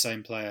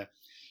player.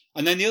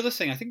 And then the other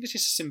thing, I think there's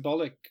just a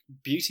symbolic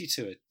beauty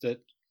to it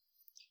that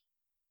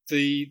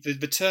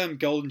the term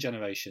 "golden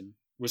generation"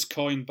 was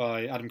coined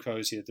by Adam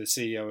Crozier, the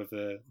CEO of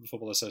the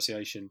Football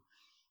Association,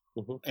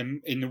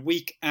 and in the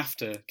week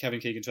after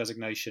Kevin Keegan's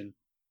resignation,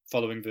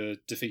 following the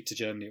defeat to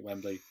Germany at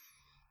Wembley.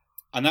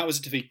 And that was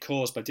a defeat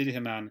caused by Didi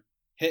Hamann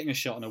hitting a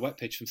shot on a wet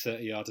pitch from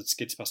 30 yards that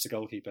skids past the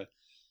goalkeeper.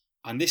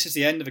 And this is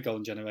the end of a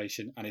golden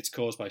generation, and it's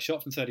caused by a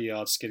shot from 30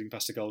 yards skidding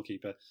past the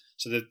goalkeeper.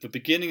 So the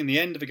beginning and the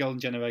end of a golden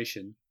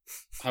generation,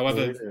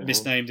 however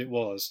misnamed it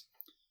was,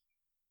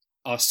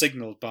 are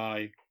signalled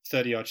by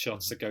 30-yard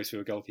shots that go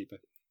through a goalkeeper.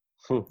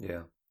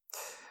 Yeah.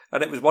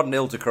 And it was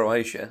 1-0 to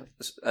Croatia,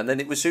 and then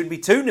it would soon be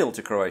 2-0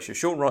 to Croatia.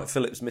 Sean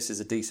Wright-Phillips misses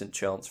a decent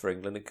chance for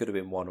England. It could have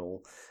been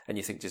 1-1, and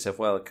you think to yourself,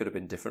 well, it could have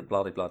been different,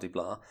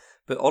 blah-de-blah-de-blah.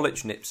 But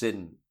Olic nips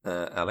in,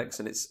 Alex,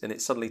 and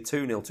it's suddenly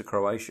 2-0 to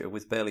Croatia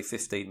with barely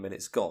 15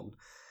 minutes gone.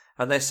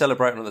 And they're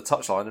celebrating on the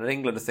touchline, and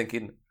England are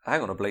thinking, hang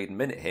on a bleeding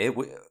minute here,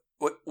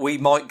 we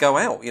might go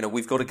out.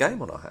 We've got a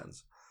game on our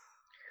hands.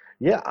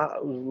 Yeah,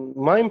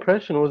 my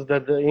impression was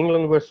that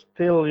England were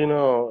still,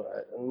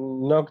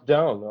 knocked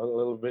down a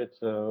little bit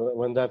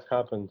when that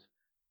happened.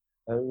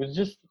 It was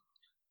just,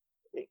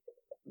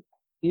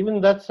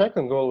 even that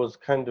second goal was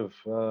kind of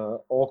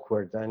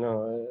awkward. I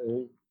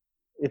know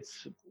it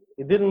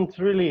didn't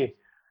really.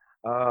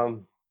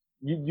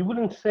 You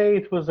wouldn't say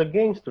it was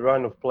against the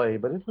run of play,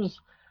 but it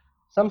was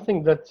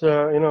something that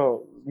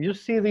you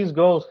see these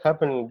goals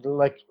happen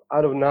like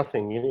out of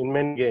nothing in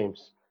many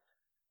games.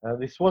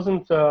 This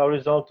wasn't a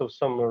result of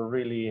some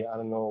really,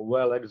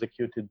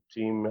 well-executed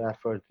team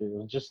effort. It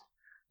was just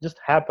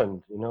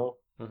happened,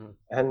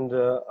 and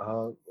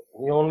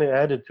he only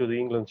added to the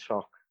England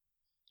shock.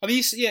 I mean,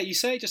 you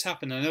say it just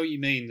happened. I know what you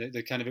mean.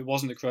 That kind of it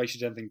wasn't that Croatia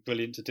did anything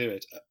brilliant to do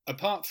it.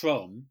 Apart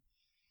from,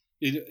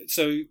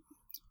 so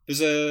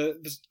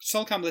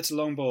Sol Campbell hits a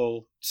long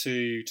ball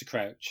to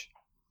Crouch.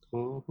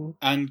 Mm-hmm.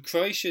 And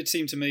Croatia, it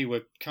seemed to me,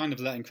 were kind of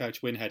letting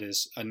Crouch win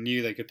headers and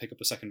knew they could pick up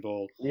the second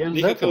ball. Yeah,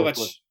 Niko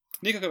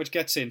Kovac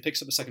gets in,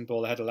 picks up the second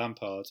ball ahead of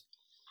Lampard,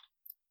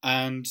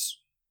 and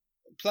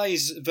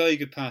plays a very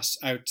good pass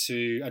out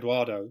to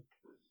Eduardo.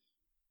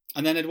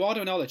 And then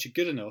Eduardo and Olic are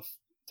good enough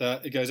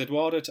that it goes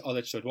Eduardo to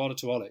Olic to Eduardo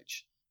to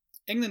Olic.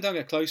 England don't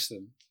get close to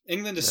them.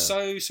 England is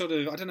so sort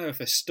of, I don't know if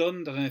they're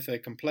stunned, I don't know if they're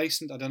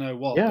complacent, I don't know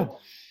what. Yeah. But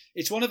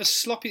it's one of the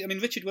sloppy. I mean,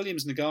 Richard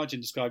Williams in The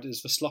Guardian described it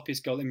as the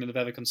sloppiest goal England have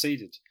ever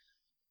conceded.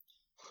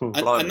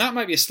 And that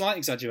might be a slight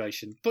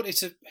exaggeration, but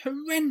it's a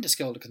horrendous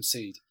goal to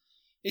concede.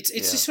 It's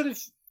just sort of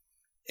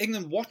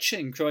England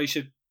watching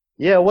Croatia.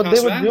 Yeah, what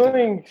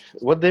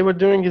they were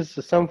doing is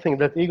something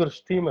that Igor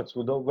Stimac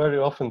would very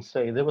often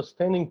say. They were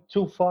standing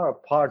too far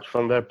apart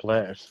from their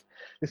players.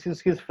 This is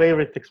his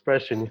favorite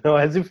expression,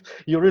 as if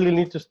you really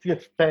need to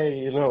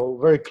stay,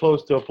 very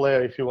close to a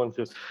player if you want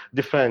to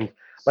defend.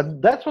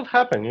 But that's what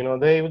happened,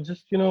 they were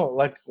just,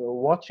 like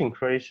watching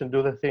Croatia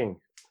do the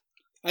thing.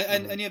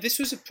 And this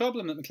was a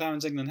problem that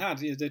McLaren's England had.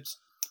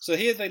 So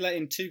here they let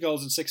in 2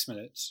 goals in 6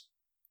 minutes.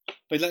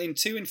 They let in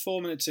 2 in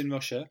 4 minutes in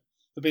Russia.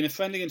 There'd been a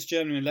friendly against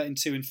Germany and let in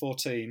 2 in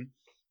 14.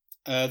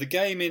 The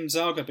game in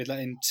Zagreb, they let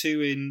in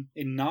 2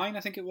 in 9, I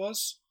think it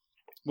was.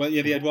 Well,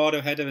 yeah, the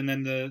Eduardo header and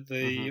then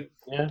the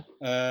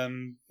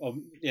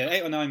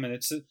 8 or 9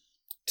 minutes.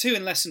 2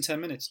 in less than 10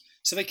 minutes.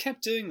 So they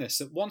kept doing this.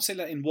 That once they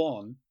let in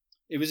 1,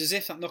 it was as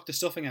if that knocked the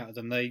stuffing out of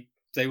them.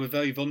 They were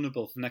very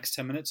vulnerable for the next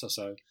 10 minutes or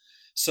so.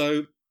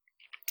 So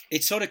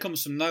it sort of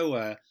comes from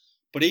nowhere.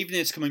 But even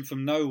if it's coming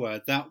from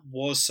nowhere, that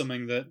was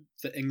something that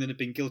England had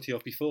been guilty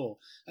of before.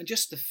 And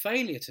just the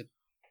failure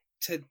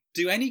to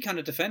do any kind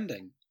of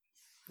defending.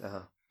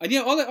 Uh-huh. And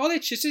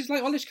Olic, it's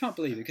like Olic can't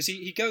believe it because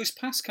he goes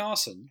past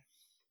Carson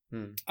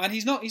and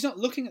he's not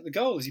looking at the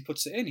goal as he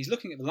puts it in. He's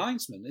looking at the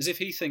linesman as if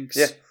he thinks,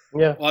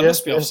 I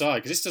must be offside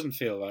because this doesn't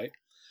feel right.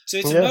 So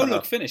it's a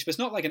no-look finish, but it's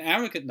not like an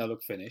arrogant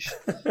no-look finish.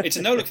 It's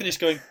a no-look finish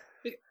going,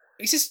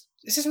 is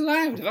this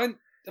allowed?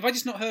 Have I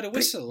just not heard a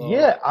whistle? Or...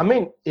 Yeah, I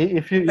mean,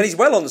 if you... And he's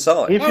well on the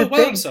side. On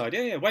the side,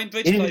 yeah. Wayne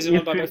Bridge plays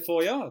him by about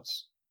 4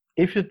 yards.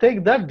 If you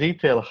take that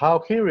detail,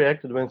 how he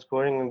reacted when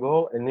scoring a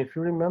goal, and if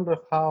you remember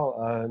how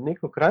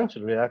Niko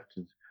Kranjčar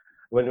reacted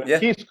when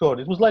he scored,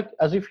 it was like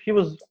as if he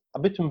was a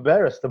bit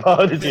embarrassed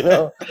about it,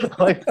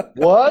 like,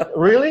 what?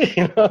 Really?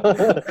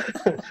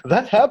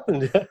 That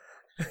happened,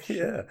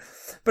 Yeah.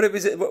 But it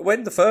was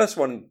when the first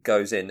one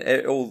goes in,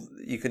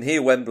 you can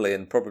hear Wembley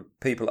and probably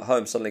people at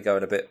home suddenly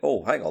going a bit,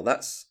 oh, hang on,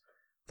 that's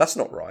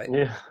not right.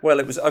 Yeah. Well,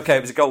 it was a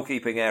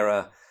goalkeeping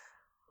error.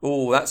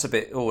 Oh, that's a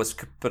bit... Oh, let's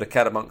put a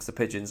cat amongst the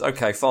pigeons.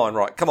 Okay, fine,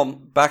 right. Come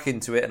on, back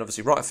into it. And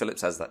obviously, Wright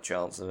Phillips has that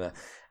chance. And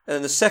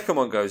then the second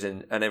one goes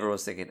in, and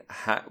everyone's thinking,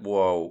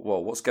 whoa,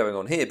 what's going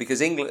on here?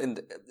 Because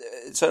England,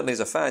 certainly as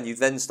a fan, you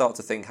then start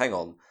to think, hang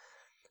on,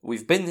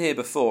 we've been here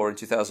before in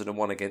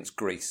 2001 against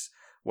Greece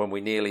when we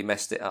nearly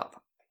messed it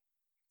up.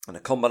 And a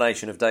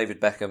combination of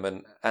David Beckham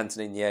and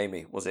Anthony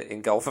Niemi, was it,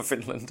 in goal for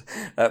Finland,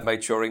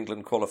 made sure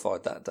England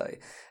qualified that day.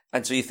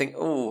 And so you think,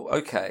 oh,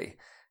 okay,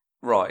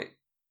 right.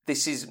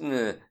 This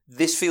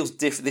feels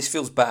different. This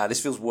feels bad.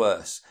 This feels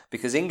worse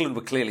because England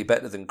were clearly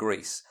better than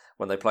Greece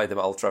when they played them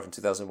at Old Trafford in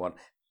 2001.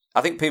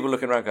 I think people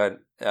looking around going,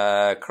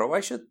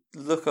 Croatia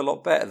look a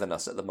lot better than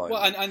us at the moment.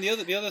 Well, and the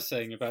other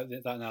thing about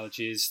that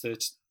analogy is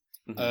that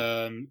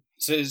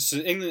so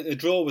England, a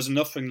draw was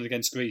enough for England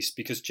against Greece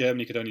because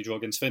Germany could only draw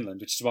against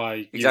Finland, which is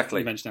why you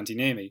mentioned Antti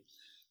Niemi.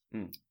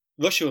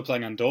 Russia were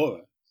playing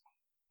Andorra.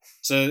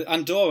 So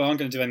Andorra aren't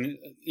going to do anything.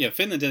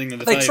 Finland did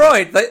England the favour. They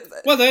tried. They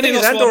only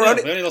lost Andorra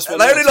 1-0. They only lost 1-0.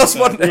 They only lost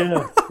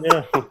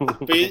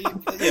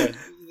 1-0.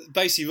 But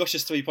basically,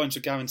 Russia's 3 points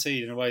were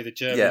guaranteed in a way that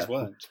Germany's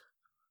weren't.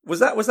 Was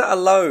that a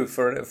low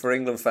for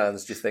England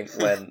fans? Do you think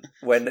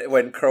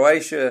when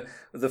Croatia,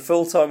 the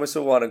full time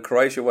whistle won and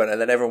Croatia went,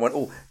 and then everyone went,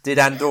 oh, did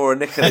Andorra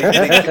nick an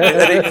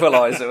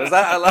equaliser? Was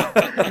that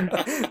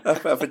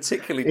a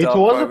particularly dark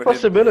moment? It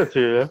was a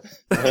possibility.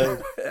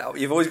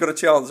 You've always got a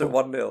chance at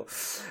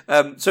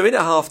 1-0. So in at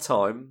half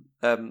time,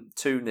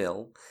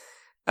 2-0.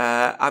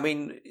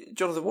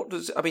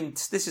 Jonathan,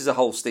 this is a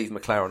whole Steve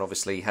McLaren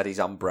obviously had his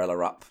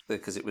umbrella up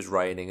because it was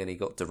raining and he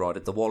got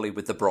derided, the Wally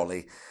with the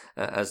brolly,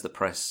 as the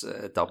press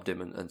dubbed him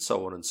and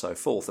so on and so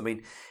forth. I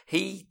mean,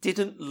 he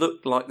didn't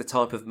look like the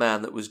type of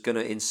man that was going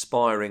to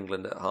inspire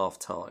England at half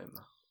time.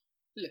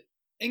 Look,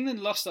 England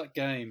lost that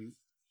game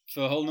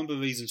for a whole number of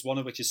reasons, one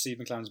of which is Steve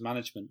McLaren's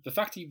management. The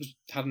fact he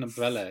had an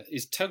umbrella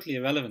is totally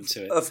irrelevant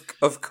to it.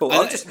 Of course.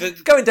 I'm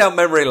just going down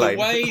memory lane.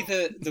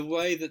 The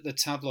way that the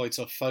tabloids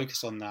are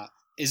focused on that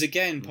is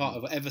again part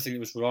of everything that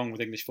was wrong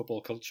with English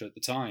football culture at the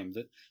time.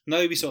 That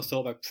nobody sort of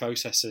thought about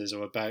processes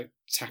or about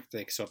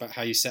tactics or about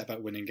how you set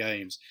about winning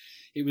games.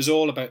 It was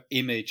all about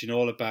image and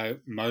all about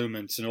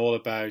moments and all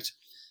about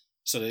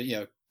sort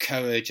of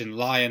courage and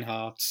lion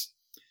hearts.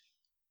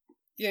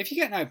 Yeah, if you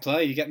get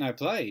outplayed, you get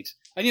outplayed.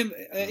 And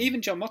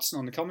even John Motson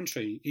on the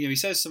commentary, he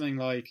says something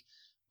like,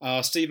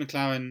 Steve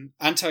McLaren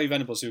and Terry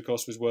Venables, who of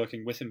course was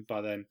working with him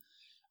by then,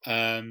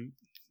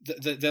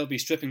 they'll be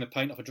stripping the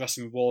paint off a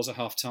dressing room walls at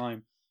half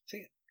time. I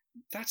think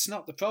that's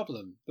not the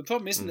problem. The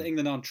problem isn't that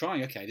England aren't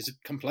trying. Okay, there's a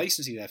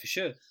complacency there for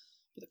sure.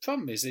 But the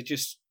problem is they're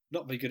just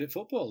not very good at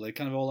football. They're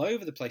kind of all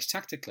over the place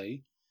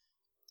tactically.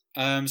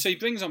 So he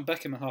brings on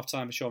Beckham at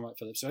half-time with Sean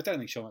Wright-Phillips. So I don't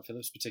think Sean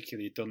Wright-Phillips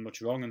particularly had done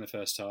much wrong in the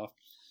first half.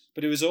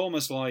 But it was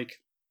almost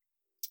like,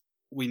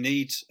 we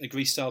need a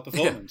Greece-style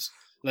performance.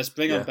 Yeah. Let's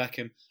bring on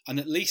Beckham. And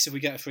at least if we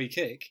get a free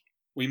kick,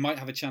 we might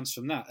have a chance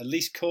from that. At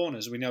least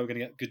corners, we know we're going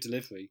to get good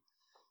delivery.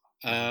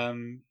 But I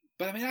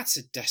mean, that's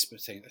a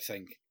desperate thing to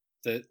think.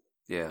 That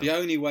the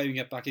only way we can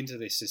get back into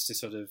this is to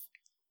sort of...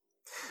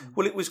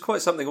 Well, it was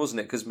quite something,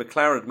 wasn't it? Because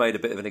McLaren had made a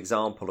bit of an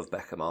example of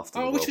Beckham after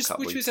the World Cup.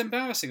 Which was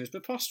embarrassing. It was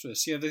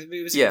preposterous. It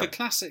was the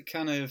classic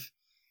kind of,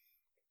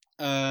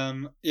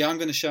 I'm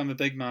going to show him a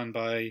big man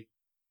by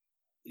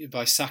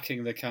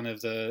sacking the kind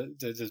of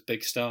the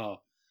big star.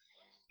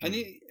 And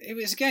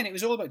it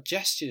was all about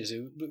gestures.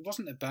 It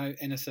wasn't about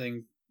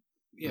anything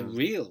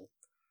real.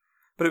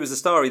 But it was the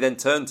star he then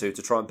turned to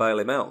try and bail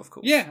him out, of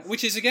course. Yeah,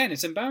 which is, again,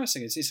 it's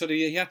embarrassing. It's sort of,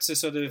 he had to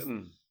sort of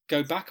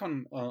go back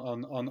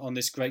on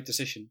this great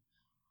decision.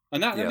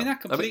 And that,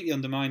 that completely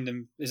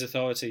undermined his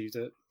authority.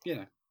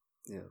 Yeah.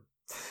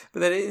 But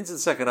then into the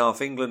second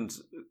half, England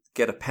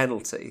get a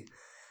penalty.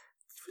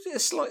 Was it a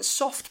slight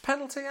soft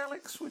penalty,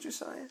 Alex? Would you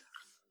say?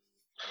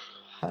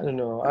 I don't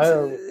know.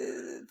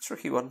 A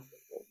tricky one.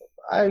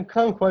 I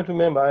can't quite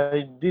remember.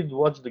 I did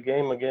watch the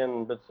game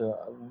again, but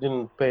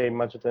didn't pay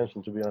much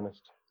attention, to be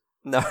honest.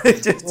 No,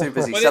 just too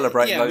busy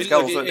celebrating those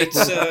goals.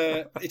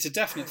 It's a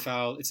definite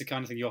foul. It's the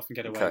kind of thing you often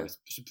get away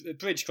with.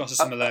 Bridge crosses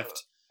from the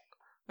left.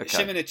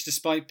 Šimunić,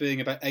 despite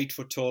being about 8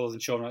 foot taller than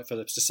Sean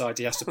Wright-Phillips, decides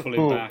he has to pull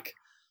him back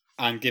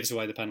and gives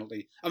away the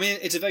penalty. I mean,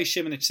 it's a very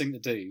Šimunić thing to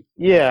do.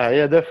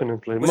 Yeah,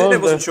 definitely.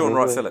 It wasn't Sean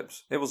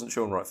Wright-Phillips. It wasn't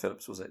Sean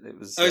Wright-Phillips, was it? It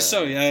was. Oh,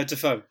 sorry,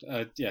 Defoe.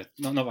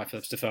 Not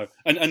Wright-Phillips, Defoe.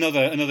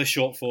 Another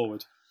short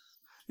forward.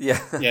 Yeah,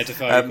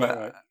 Defoe.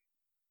 Right.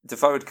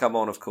 Defoe had come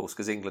on, of course,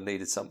 because England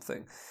needed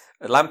something.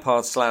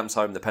 Lampard slams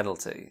home the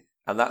penalty,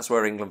 and that's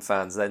where England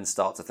fans then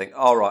start to think,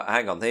 all right,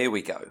 hang on, here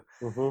we go.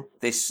 Mm-hmm.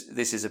 This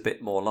is a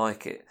bit more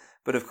like it.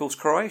 But of course,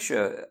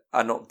 Croatia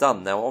are not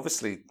done. Now,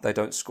 obviously, they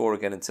don't score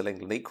again until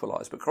England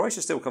equalise, but Croatia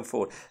still come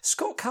forward.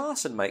 Scott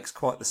Carson makes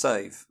quite the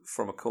save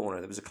from a corner.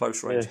 There was a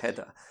close-range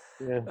header,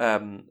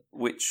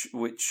 which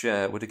would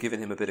have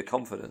given him a bit of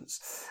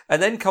confidence.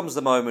 And then comes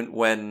the moment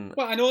when...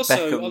 Well, and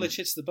also Olic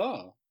hits the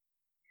bar.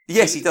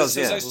 Yes, he does,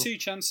 Those two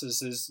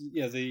chances,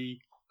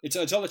 it's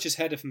Olic's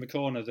header from the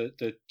corner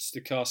that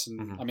Carson...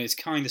 Mm-hmm. I mean, it's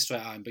kind of straight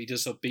at him, but he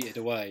does sort of beat it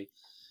away.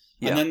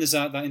 And then there's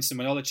that instant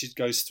when Olic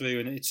goes through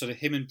and it's sort of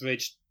him and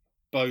Bridge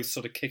both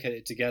sort of kick at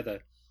it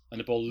together and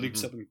the ball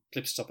loops up and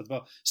clips top of the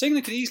bar. So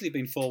England could easily have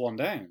been 4-1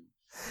 down.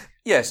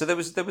 Yeah, so there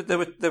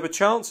were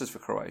chances for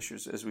Croatia,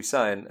 as we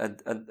say,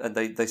 and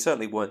they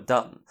certainly weren't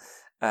done.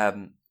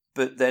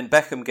 But then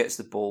Beckham gets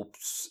the ball,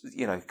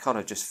 kind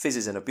of just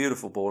fizzes in a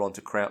beautiful ball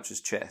onto Crouch's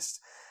chest,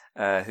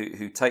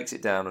 who takes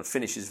it down and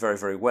finishes very,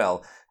 very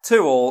well.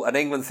 2-2, and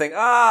England think,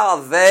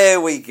 there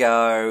we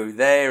go,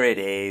 there it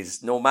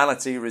is,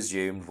 normality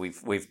resumed.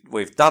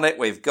 We've done it,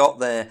 we've got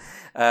there,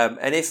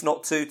 and if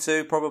not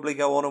 2-2, probably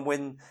go on and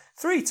win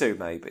 3-2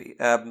 maybe.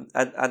 And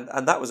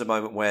that was a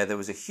moment where there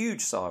was a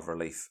huge sigh of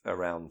relief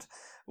around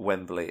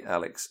Wembley,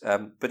 Alex,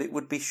 but it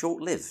would be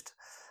short-lived.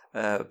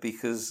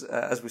 Because,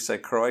 as we say,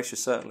 Croatia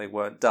certainly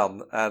weren't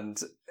done,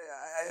 and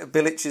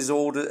Bilic's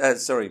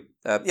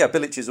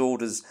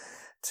orders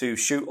to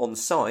shoot on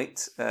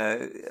sight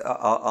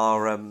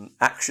are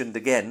actioned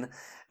again,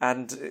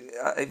 and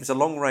it was a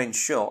long-range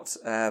shot.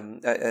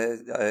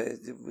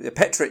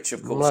 Petric,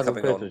 of course,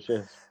 coming on.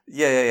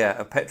 Yeah.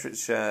 And Petric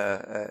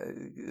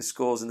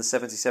scores in the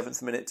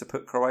 77th minute to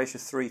put Croatia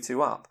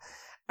 3-2 up.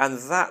 And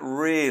that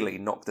really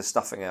knocked the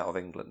stuffing out of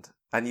England.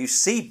 And you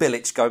see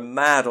Bilic go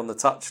mad on the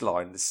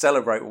touchline and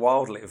celebrate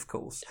wildly, of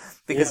course.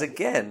 Because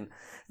again,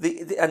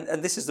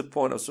 and this is the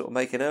point I was sort of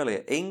making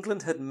earlier,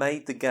 England had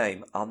made the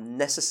game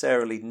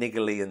unnecessarily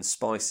niggly and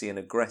spicy and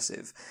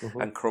aggressive. Mm-hmm.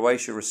 And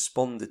Croatia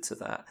responded to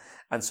that.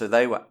 And so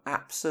they were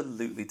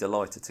absolutely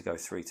delighted to go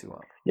 3-2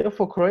 up. Yeah,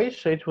 for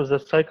Croatia, it was a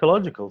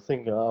psychological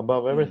thing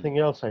above everything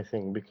else, I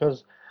think.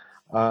 Because...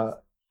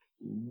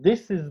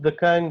 this is the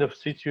kind of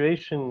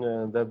situation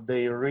that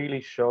they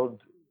really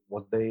showed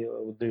what the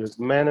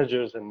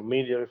managers and the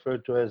media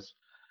referred to as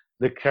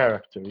the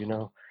character,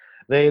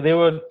 They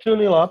were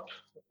 2-0 up,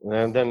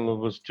 and then it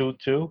was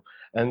 2-2,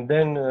 and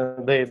then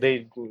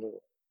they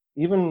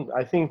even,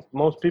 I think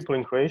most people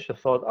in Croatia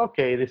thought,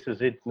 okay, this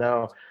is it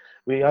now.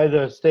 We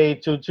either stay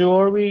 2-2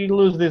 or we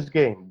lose this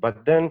game.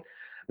 But then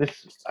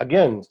this,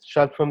 again,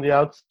 shot from the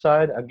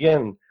outside,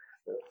 again,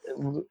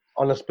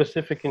 on a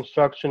specific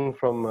instruction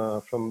from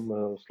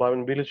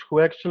Slaven Bilic, who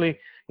actually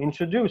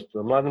introduced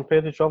Mladen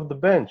Petric off the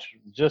bench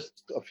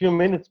just a few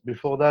minutes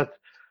before that,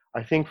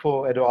 I think,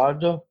 for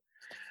Eduardo.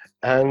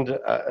 And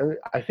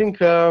I think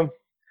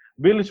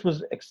Bilic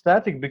was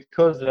ecstatic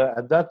because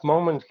at that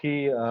moment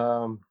he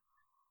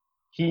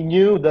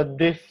knew that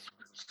this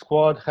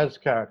squad has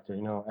character,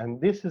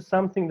 and this is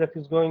something that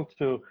is going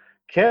to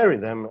carry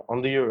them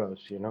on the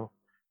Euros,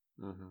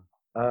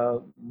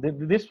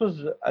 This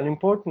was an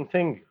important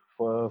thing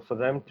for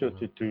them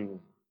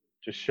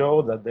to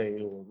show that they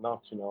will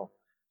not,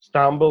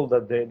 stumble,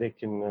 that they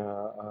can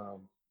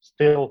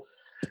still,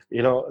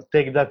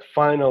 take that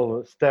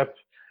final step.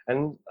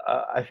 And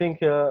I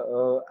think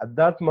at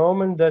that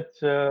moment that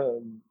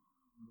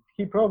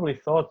he probably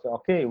thought,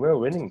 okay, we're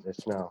winning this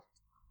now.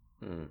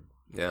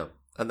 Yeah,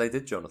 and they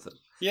did, Jonathan.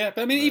 Yeah,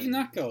 but I mean, even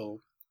that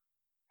goal,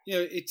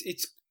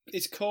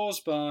 it's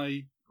caused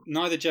by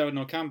neither Gerrard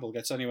nor Campbell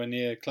gets anywhere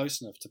near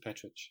close enough to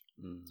Petric.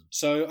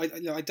 So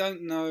I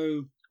don't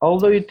know.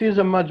 Although it is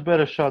a much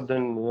better shot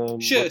than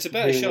sure, it's a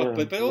better shot,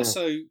 but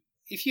also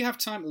if you have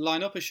time to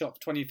line up a shot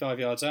 25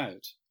 yards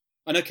out,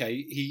 and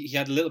okay, he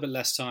had a little bit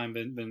less time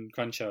than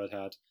Croatia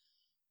had,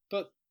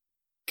 but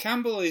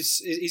Campbell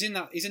is in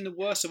the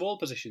worst of all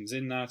positions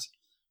in that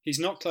he's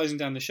not closing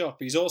down the shot,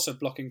 but he's also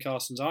blocking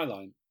Carsten's eye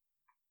line.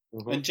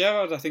 And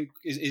Gerrard, I think,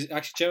 is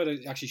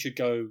actually should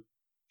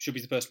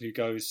be the person who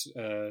goes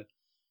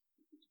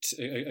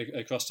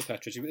across to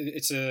Petric.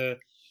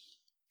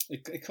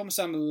 It comes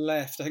down the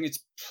left. I think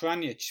it's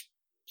Pranjic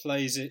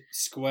plays it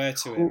square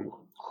to him.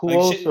 Who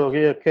also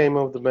came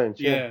off the bench.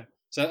 Yeah.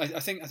 So I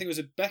think it was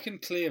a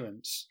Beckham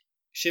clearance.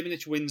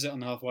 Šibanić wins it on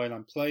the halfway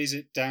line, plays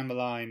it down the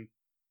line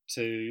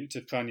to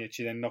Pranjic,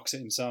 he then knocks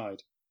it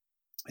inside.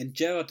 And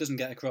Gerrard doesn't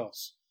get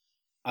across.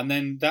 And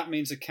then that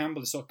means that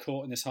Campbell is sort of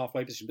caught in this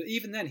halfway position. But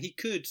even then, he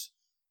could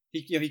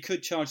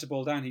charge the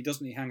ball down. He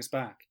doesn't. He hangs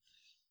back.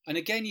 And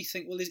again, you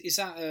think, well, is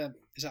that a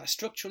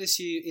structural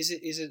issue? Is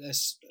it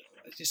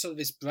just sort of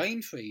this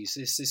brain freeze?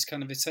 This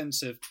kind of a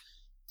sense of,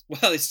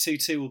 well, it's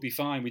 2-2, we'll be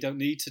fine. We don't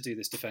need to do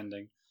this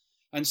defending.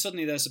 And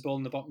suddenly there's the ball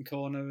in the bottom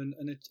corner,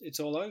 and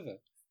it's all over.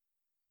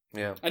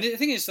 Yeah. And the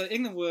thing is that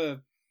England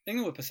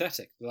were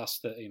pathetic the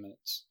last 13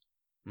 minutes.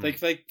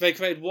 They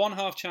created one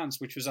half chance,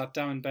 which was at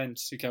Darren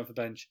Bent, who came off the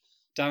bench.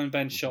 Darren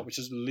Bent's shot, which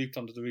was looped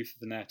onto the roof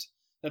of the net.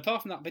 And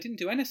apart from that, they didn't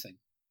do anything.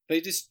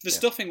 The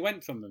stuffing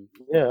went from them.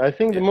 Yeah, I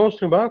think the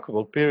most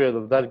remarkable period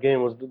of that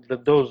game was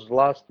those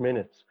last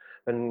minutes.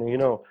 And,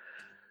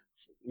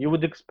 you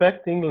would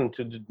expect England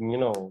to,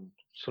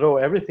 throw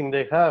everything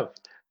they have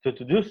to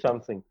do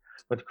something.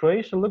 But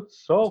Croatia looked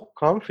so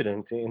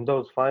confident in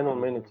those final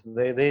minutes.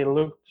 They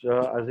looked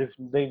as if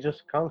they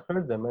just can't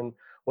hurt them. And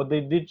what they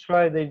did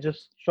try, they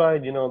just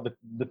tried,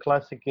 the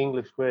classic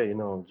English way,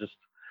 just,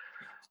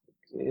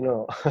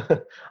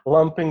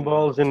 lumping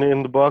balls in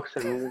the box,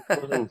 and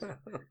it wasn't.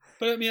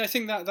 But I mean, I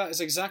think that is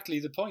exactly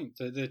the point,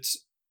 that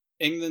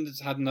England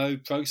had no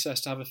process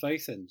to have a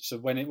faith in. So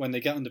when they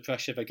get under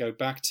pressure, they go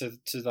back to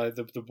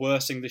the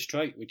worst English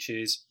trait, which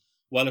is,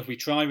 well, if we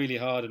try really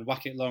hard and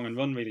whack it long and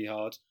run really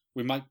hard,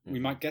 we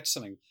might get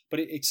something. But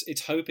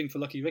it's hoping for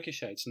lucky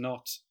ricochet. It's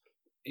not,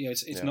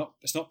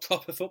 it's not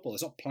proper football.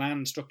 It's not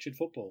planned, structured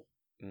football.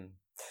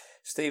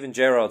 Steven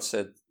Gerrard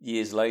said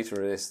years later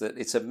that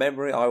it's a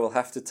memory I will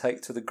have to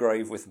take to the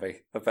grave with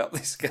me about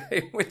this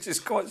game, which is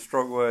quite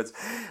strong words.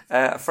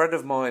 A friend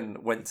of mine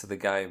went to the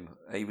game.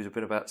 He was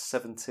about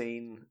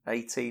 17,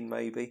 18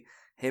 maybe.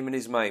 Him and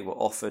his mate were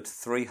offered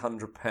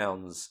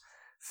 £300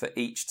 for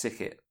each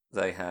ticket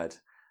they had.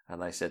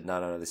 And they said,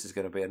 no, this is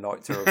going to be a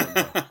night to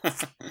remember.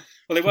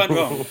 Well, they weren't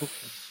wrong.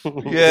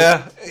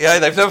 Yeah,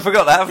 they've never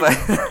forgot that, have they?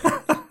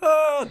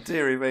 Oh,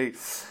 dearie me.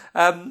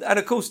 And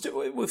of course,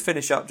 we'll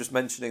finish up just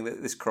mentioning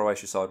that this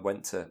Croatia side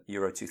went to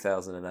Euro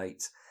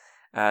 2008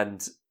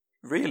 and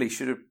really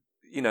should have,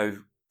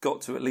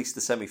 got to at least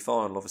the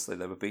semi-final. Obviously,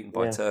 they were beaten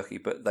by Turkey,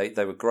 but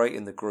they were great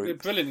in the group. They were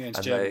brilliant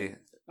against Germany.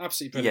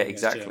 Absolutely brilliant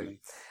against Germany.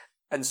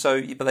 And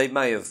so, but they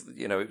may have,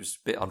 it was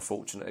a bit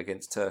unfortunate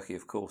against Turkey,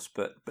 of course,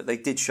 but they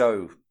did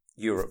show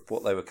Europe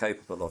what they were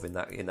capable of in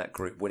that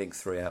group, winning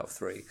 3 out of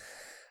 3.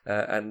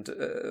 And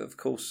of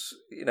course,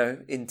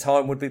 in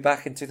time would be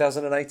back in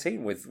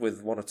 2018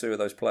 with one or two of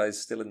those players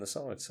still in the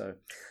side. So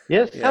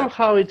yes,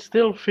 somehow it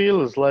still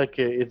feels like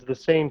it's the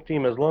same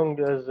team as long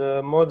as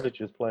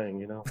Modric is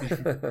playing.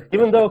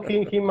 Even though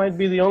he might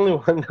be the only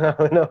one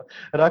now.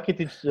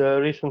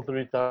 Rakitic recently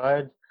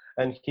retired,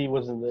 and he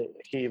was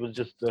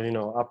just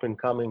up and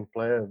coming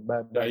player.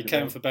 He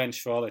came off the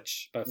bench for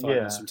Olic about 5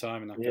 minutes some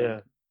time in that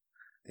game.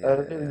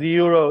 The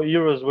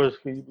Euros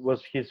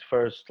was his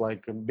first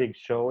big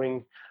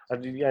showing,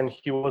 and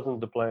he wasn't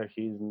the player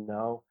he is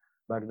now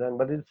back then.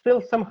 But it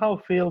still somehow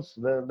feels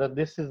that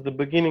this is the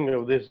beginning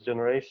of this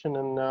generation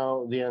and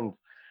now the end.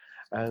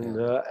 And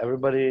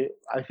everybody,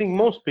 I think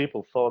most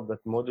people thought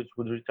that Modric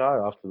would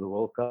retire after the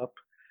World Cup,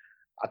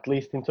 at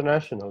least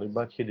internationally,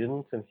 but he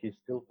didn't, and he's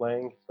still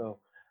playing. So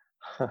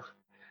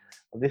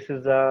this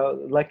is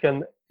like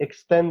an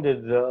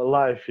extended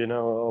life,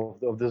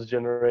 of this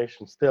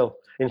generation still,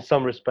 in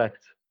some respect.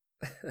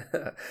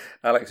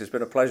 Alex, it's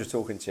been a pleasure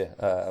talking to you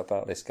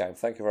about this game.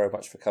 Thank you very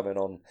much for coming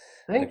on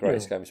the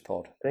Greatest Games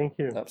pod. Thank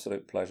you.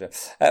 Absolute pleasure.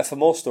 For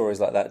more stories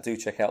like that, do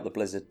check out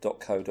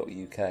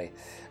theblizzard.co.uk.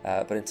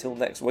 But until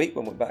next week,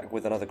 when we're back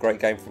with another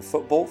great game from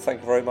football, thank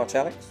you very much,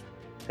 Alex.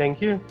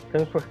 Thank you.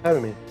 Thanks for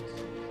having me.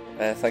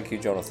 Thank you,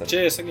 Jonathan.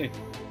 Cheers, thank you.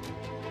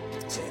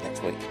 See you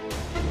next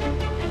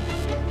week.